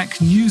Substack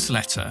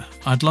newsletter.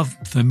 I'd love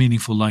the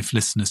Meaningful Life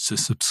listeners to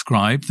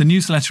subscribe. The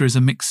newsletter is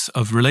a mix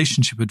of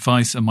relationship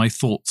advice and my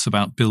thoughts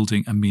about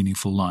building a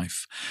meaningful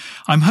life.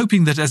 I'm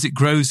hoping that as it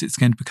grows, it's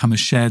going to become a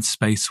shared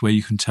space where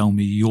you can tell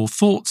me your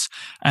thoughts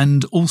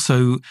and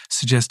also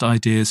suggest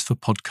ideas for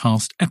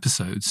podcast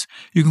episodes.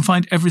 You can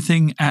find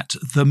everything at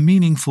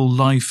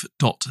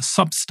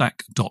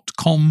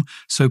themeaningfullife.substack.com,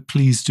 so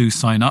please do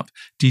sign up.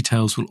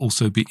 Details will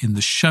also be in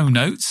the show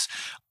notes.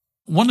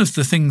 One of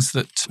the things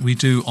that we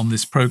do on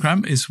this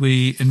program is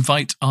we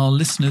invite our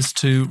listeners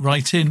to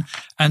write in.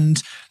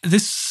 And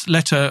this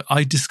letter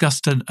I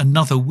discussed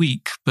another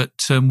week,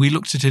 but we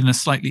looked at it in a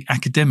slightly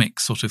academic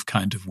sort of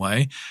kind of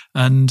way.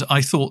 And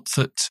I thought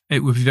that it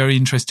would be very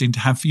interesting to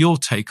have your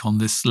take on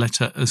this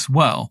letter as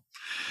well.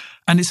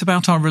 And it's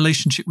about our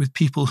relationship with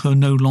people who are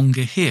no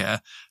longer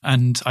here.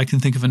 And I can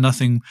think of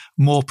nothing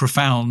more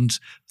profound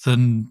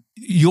than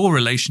your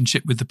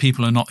relationship with the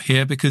people who are not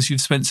here, because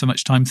you've spent so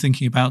much time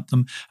thinking about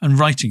them and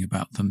writing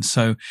about them.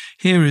 So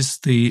here is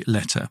the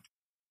letter.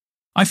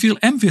 I feel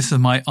envious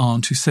of my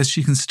aunt who says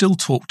she can still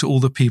talk to all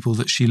the people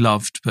that she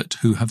loved but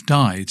who have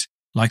died,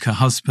 like her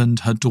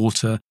husband, her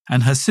daughter,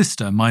 and her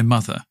sister, my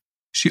mother.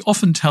 She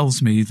often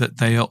tells me that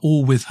they are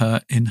all with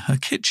her in her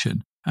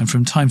kitchen. And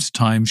from time to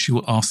time, she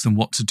will ask them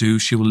what to do,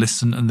 she will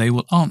listen, and they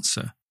will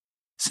answer.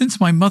 Since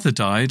my mother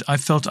died, I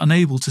felt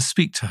unable to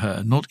speak to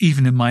her, not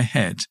even in my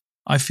head.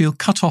 I feel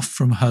cut off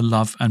from her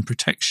love and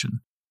protection.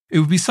 It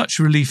would be such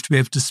a relief to be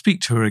able to speak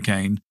to her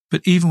again,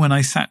 but even when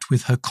I sat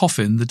with her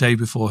coffin the day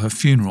before her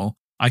funeral,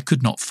 I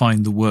could not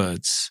find the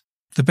words.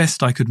 The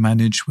best I could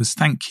manage was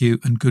thank you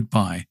and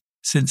goodbye.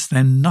 Since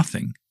then,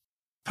 nothing.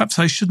 Perhaps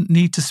I shouldn't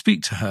need to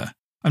speak to her.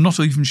 I'm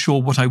not even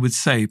sure what I would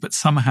say, but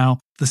somehow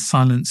the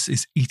silence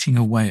is eating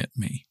away at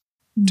me.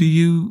 Do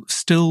you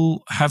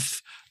still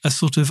have a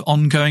sort of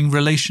ongoing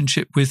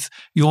relationship with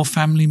your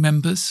family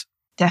members?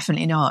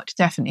 Definitely not.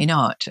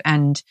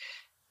 And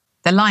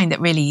the line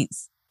that really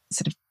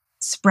sort of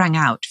sprang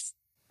out,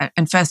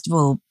 and first of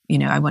all,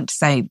 I want to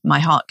say my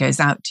heart goes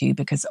out to you,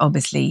 because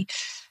obviously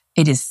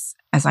it is,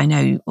 as I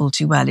know all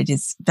too well, it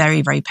is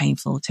very, very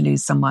painful to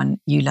lose someone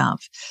you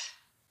love.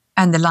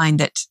 And the line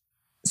that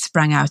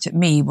sprang out at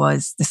me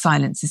was, the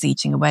silence is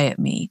eating away at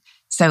me.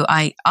 So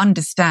I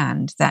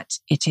understand that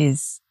it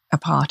is a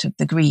part of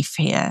the grief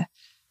here.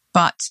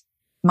 But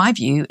my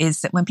view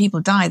is that when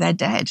people die, they're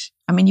dead.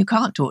 I mean, you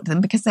can't talk to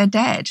them because they're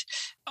dead.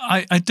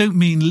 I don't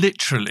mean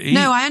literally.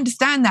 No, I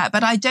understand that,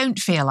 but I don't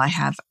feel I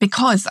have,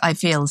 because I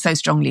feel so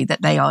strongly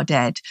that they are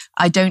dead.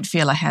 I don't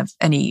feel I have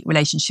any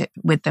relationship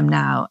with them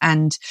now.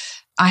 And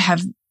I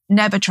have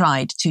never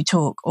tried to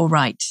talk or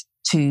write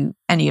to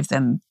any of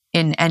them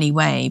in any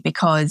way,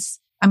 because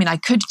I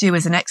could do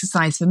as an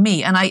exercise for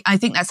me. And I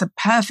think that's a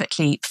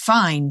perfectly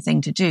fine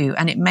thing to do.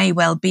 And it may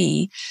well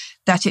be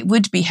that it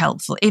would be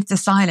helpful if the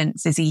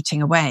silence is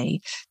eating away,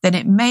 then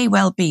it may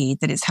well be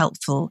that it's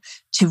helpful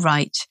to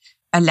write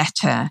a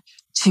letter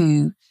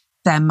to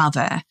their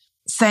mother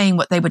saying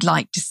what they would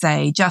like to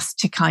say, just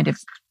to kind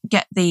of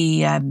get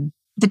the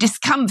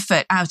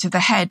discomfort out of the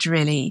head,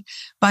 really.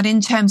 But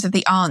in terms of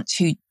the aunt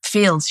who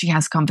feels she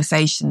has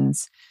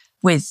conversations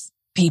with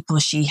people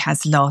she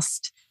has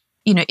lost,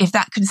 if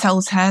that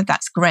consoles her,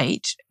 that's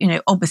great.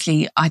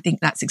 Obviously, I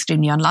think that's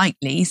extremely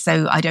unlikely.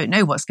 So I don't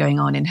know what's going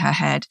on in her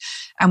head,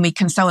 and we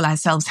console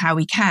ourselves how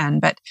we can.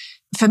 But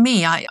for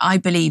me, I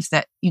believe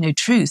that,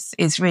 truth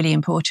is really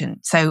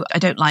important. So I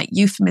don't like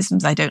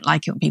euphemisms. I don't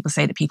like it when people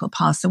say that people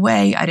pass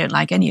away. I don't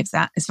like any of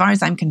that. As far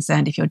as I'm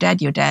concerned, if you're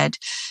dead, you're dead.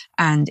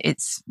 And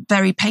it's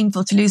very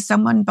painful to lose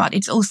someone, but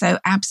it's also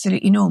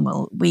absolutely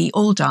normal. We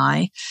all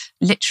die.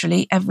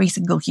 Literally every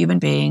single human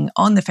being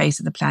on the face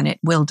of the planet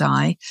will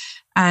die.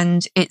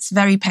 And it's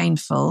very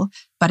painful,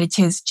 but it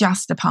is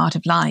just a part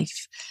of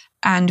life.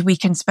 And we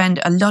can spend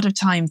a lot of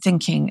time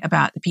thinking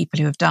about the people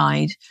who have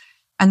died.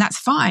 And that's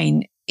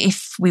fine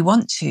if we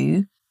want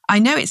to. I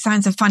know it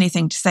sounds a funny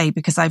thing to say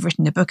because I've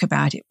written a book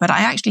about it, but I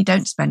actually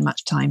don't spend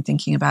much time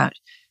thinking about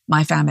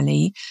my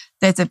family.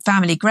 There's a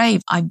family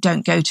grave. I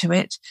don't go to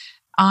it.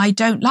 I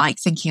don't like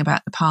thinking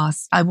about the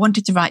past. I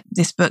wanted to write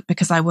this book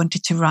because I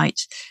wanted to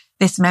write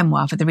this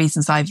memoir for the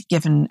reasons I've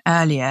given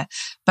earlier.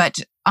 But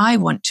I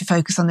want to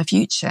focus on the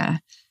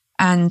future.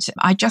 And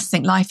I just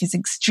think life is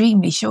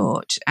extremely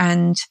short.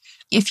 And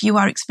if you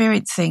are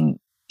experiencing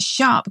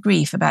sharp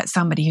grief about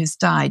somebody who's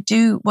died,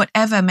 do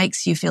whatever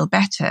makes you feel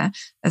better,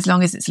 as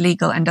long as it's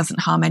legal and doesn't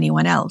harm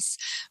anyone else.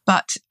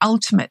 But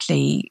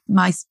ultimately,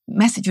 my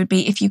message would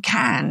be, if you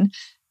can,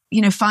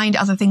 find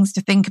other things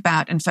to think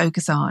about and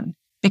focus on,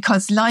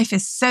 because life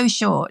is so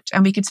short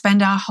and we could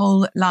spend our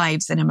whole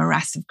lives in a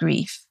morass of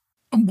grief.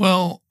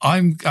 Well,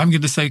 I'm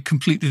going to say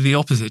completely the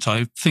opposite.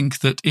 I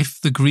think that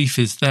if the grief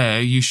is there,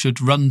 you should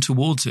run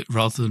towards it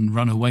rather than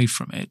run away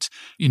from it.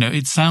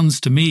 It sounds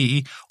to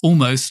me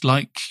almost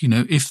like,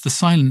 if the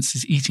silence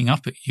is eating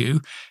up at you,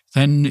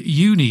 then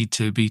you need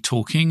to be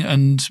talking,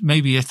 and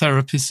maybe a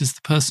therapist is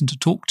the person to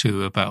talk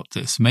to about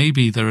this.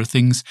 Maybe there are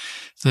things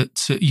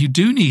that you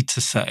do need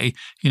to say,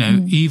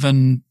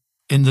 even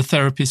in the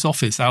therapist's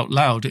office out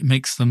loud, it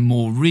makes them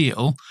more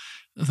real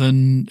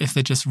than if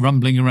they're just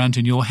rumbling around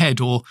in your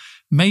head, or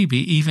maybe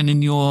even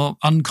in your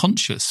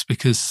unconscious,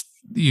 because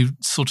you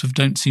sort of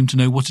don't seem to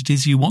know what it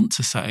is you want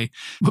to say.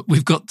 But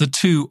we've got the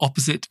two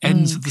opposite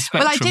ends of the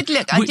spectrum.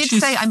 Well, I did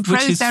say I'm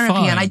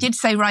pro-therapy, and I did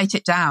say write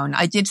it down.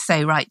 I did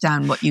say write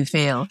down what you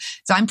feel.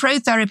 So I'm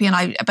pro-therapy,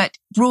 but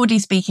broadly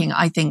speaking,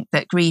 I think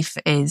that grief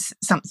is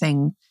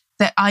something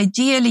that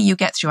ideally you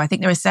get through. I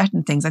think there are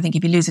certain things. I think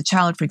if you lose a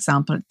child, for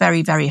example, it's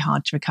very, very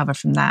hard to recover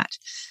from that.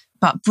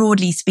 But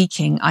broadly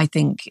speaking, I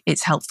think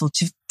it's helpful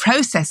to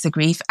process the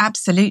grief,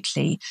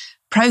 absolutely.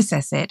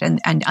 Process it. And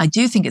I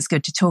do think it's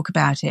good to talk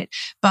about it,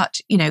 but,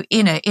 in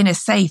a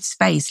safe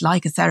space,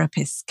 like a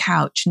therapist's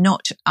couch,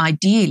 not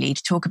ideally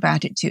to talk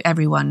about it to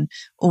everyone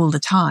all the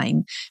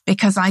time,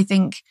 because I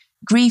think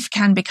grief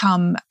can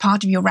become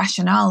part of your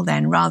rationale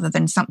then, rather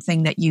than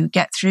something that you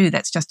get through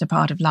that's just a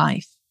part of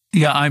life.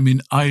 Yeah, I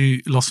mean,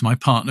 I lost my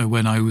partner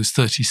when I was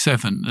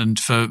 37, and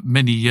for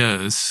many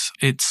years,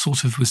 it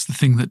sort of was the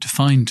thing that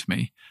defined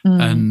me.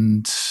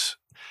 And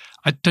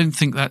I don't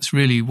think that's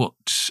really what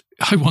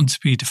I want to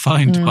be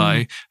defined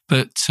by,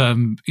 but,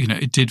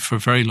 it did for a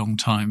very long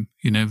time,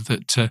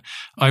 that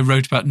I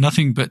wrote about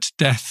nothing but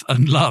death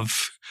and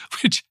love,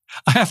 which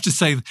I have to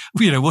say,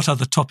 what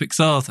other topics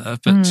are there?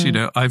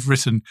 But, I've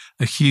written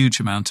a huge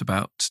amount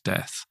about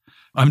death.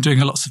 I'm doing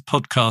lots of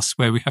podcasts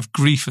where we have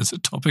grief as a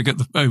topic at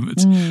the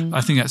moment.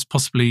 I think that's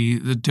possibly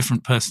the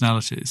different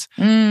personalities.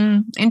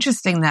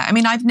 Interesting that. I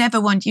mean, I've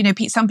never wanted,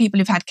 some people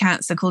who've had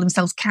cancer call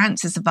themselves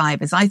cancer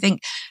survivors. I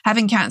think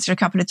having cancer a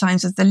couple of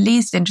times was the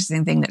least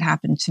interesting thing that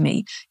happened to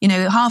me.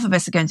 Half of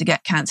us are going to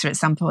get cancer at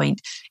some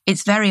point.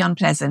 It's very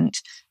unpleasant.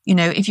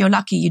 If you're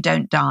lucky, you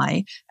don't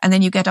die, and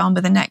then you get on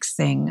with the next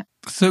thing.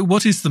 So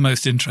what is the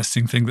most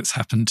interesting thing that's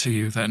happened to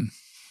you then?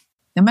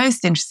 The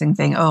most interesting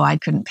thing, I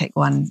couldn't pick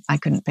one. I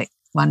couldn't pick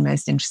one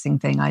most interesting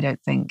thing, I don't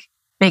think.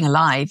 Being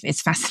alive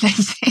is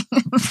fascinating.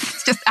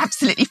 It's just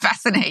absolutely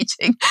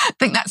fascinating. I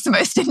think that's the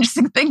most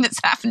interesting thing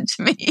that's happened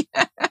to me.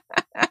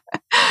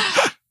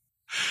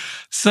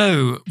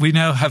 So we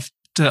now have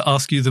to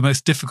ask you the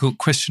most difficult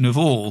question of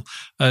all.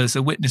 As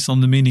a witness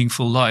on The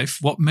Meaningful Life,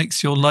 what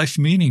makes your life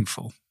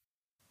meaningful?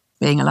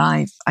 Being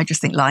alive. I just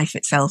think life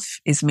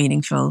itself is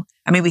meaningful.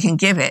 I mean, we can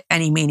give it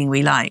any meaning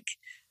we like,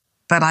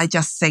 but I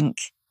just think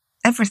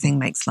everything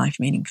makes life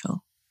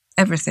meaningful.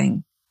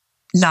 Everything.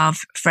 Love,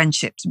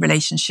 friendships,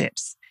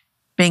 relationships,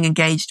 being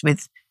engaged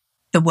with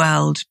the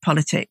world,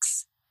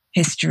 politics,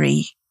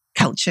 history,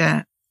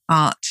 culture,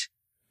 art,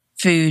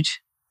 food,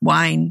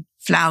 wine,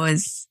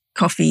 flowers,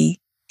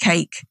 coffee,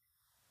 cake,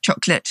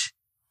 chocolate.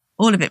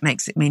 All of it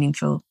makes it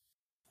meaningful.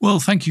 Well,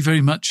 thank you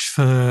very much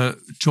for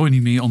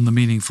joining me on The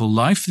Meaningful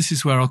Life. This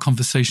is where our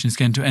conversation is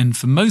going to end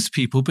for most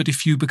people, but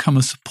if you become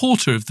a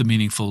supporter of The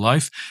Meaningful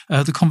Life,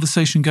 the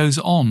conversation goes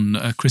on.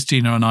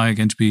 Christina and I are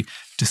going to be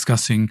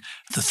discussing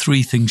the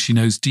 3 things she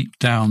knows deep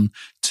down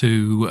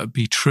to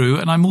be true,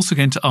 and I'm also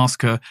going to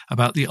ask her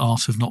about the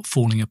art of not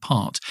falling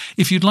apart.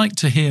 If you'd like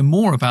to hear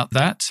more about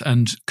that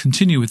and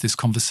continue with this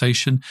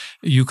conversation,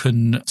 you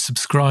can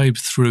subscribe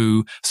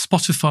through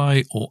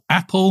Spotify or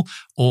Apple,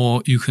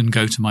 or you can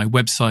go to my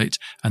website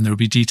and there will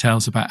be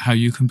details about how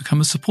you can become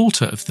a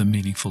supporter of The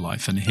Meaningful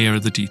Life, and here are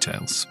the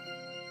details.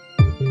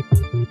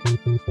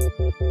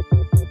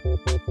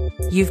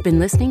 You've been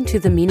listening to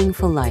The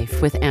Meaningful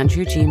Life with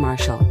Andrew G.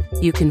 Marshall.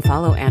 You can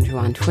follow Andrew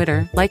on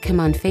Twitter, like him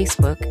on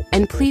Facebook,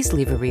 and please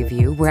leave a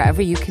review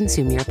wherever you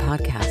consume your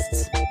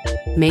podcasts.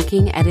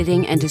 Making,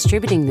 editing, and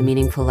distributing The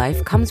Meaningful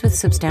Life comes with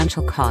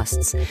substantial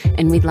costs,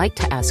 and we'd like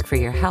to ask for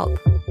your help.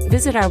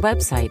 Visit our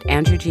website,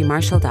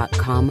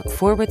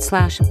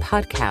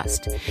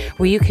 andrewgmarshall.com/podcast,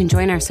 where you can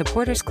join our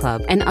supporters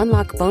club and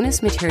unlock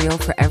bonus material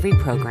for every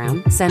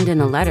program, send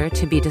in a letter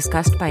to be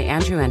discussed by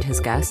Andrew and his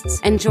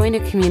guests, and join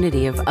a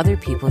community of other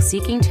people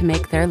seeking to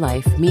make their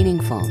life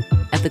meaningful.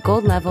 At the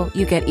gold level,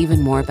 you get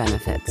even more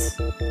benefits.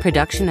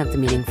 Production of The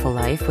Meaningful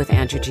Life with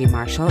Andrew G.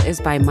 Marshall is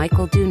by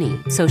Michael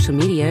Dooney. Social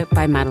media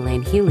by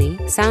Madeleine Healy.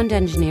 Sound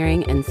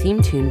engineering and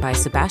theme tune by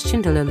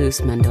Sebastian de la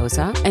Luz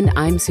Mendoza. And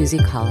I'm Susie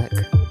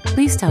Colick.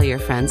 Please tell your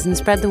friends and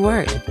spread the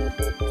word.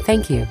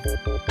 Thank you.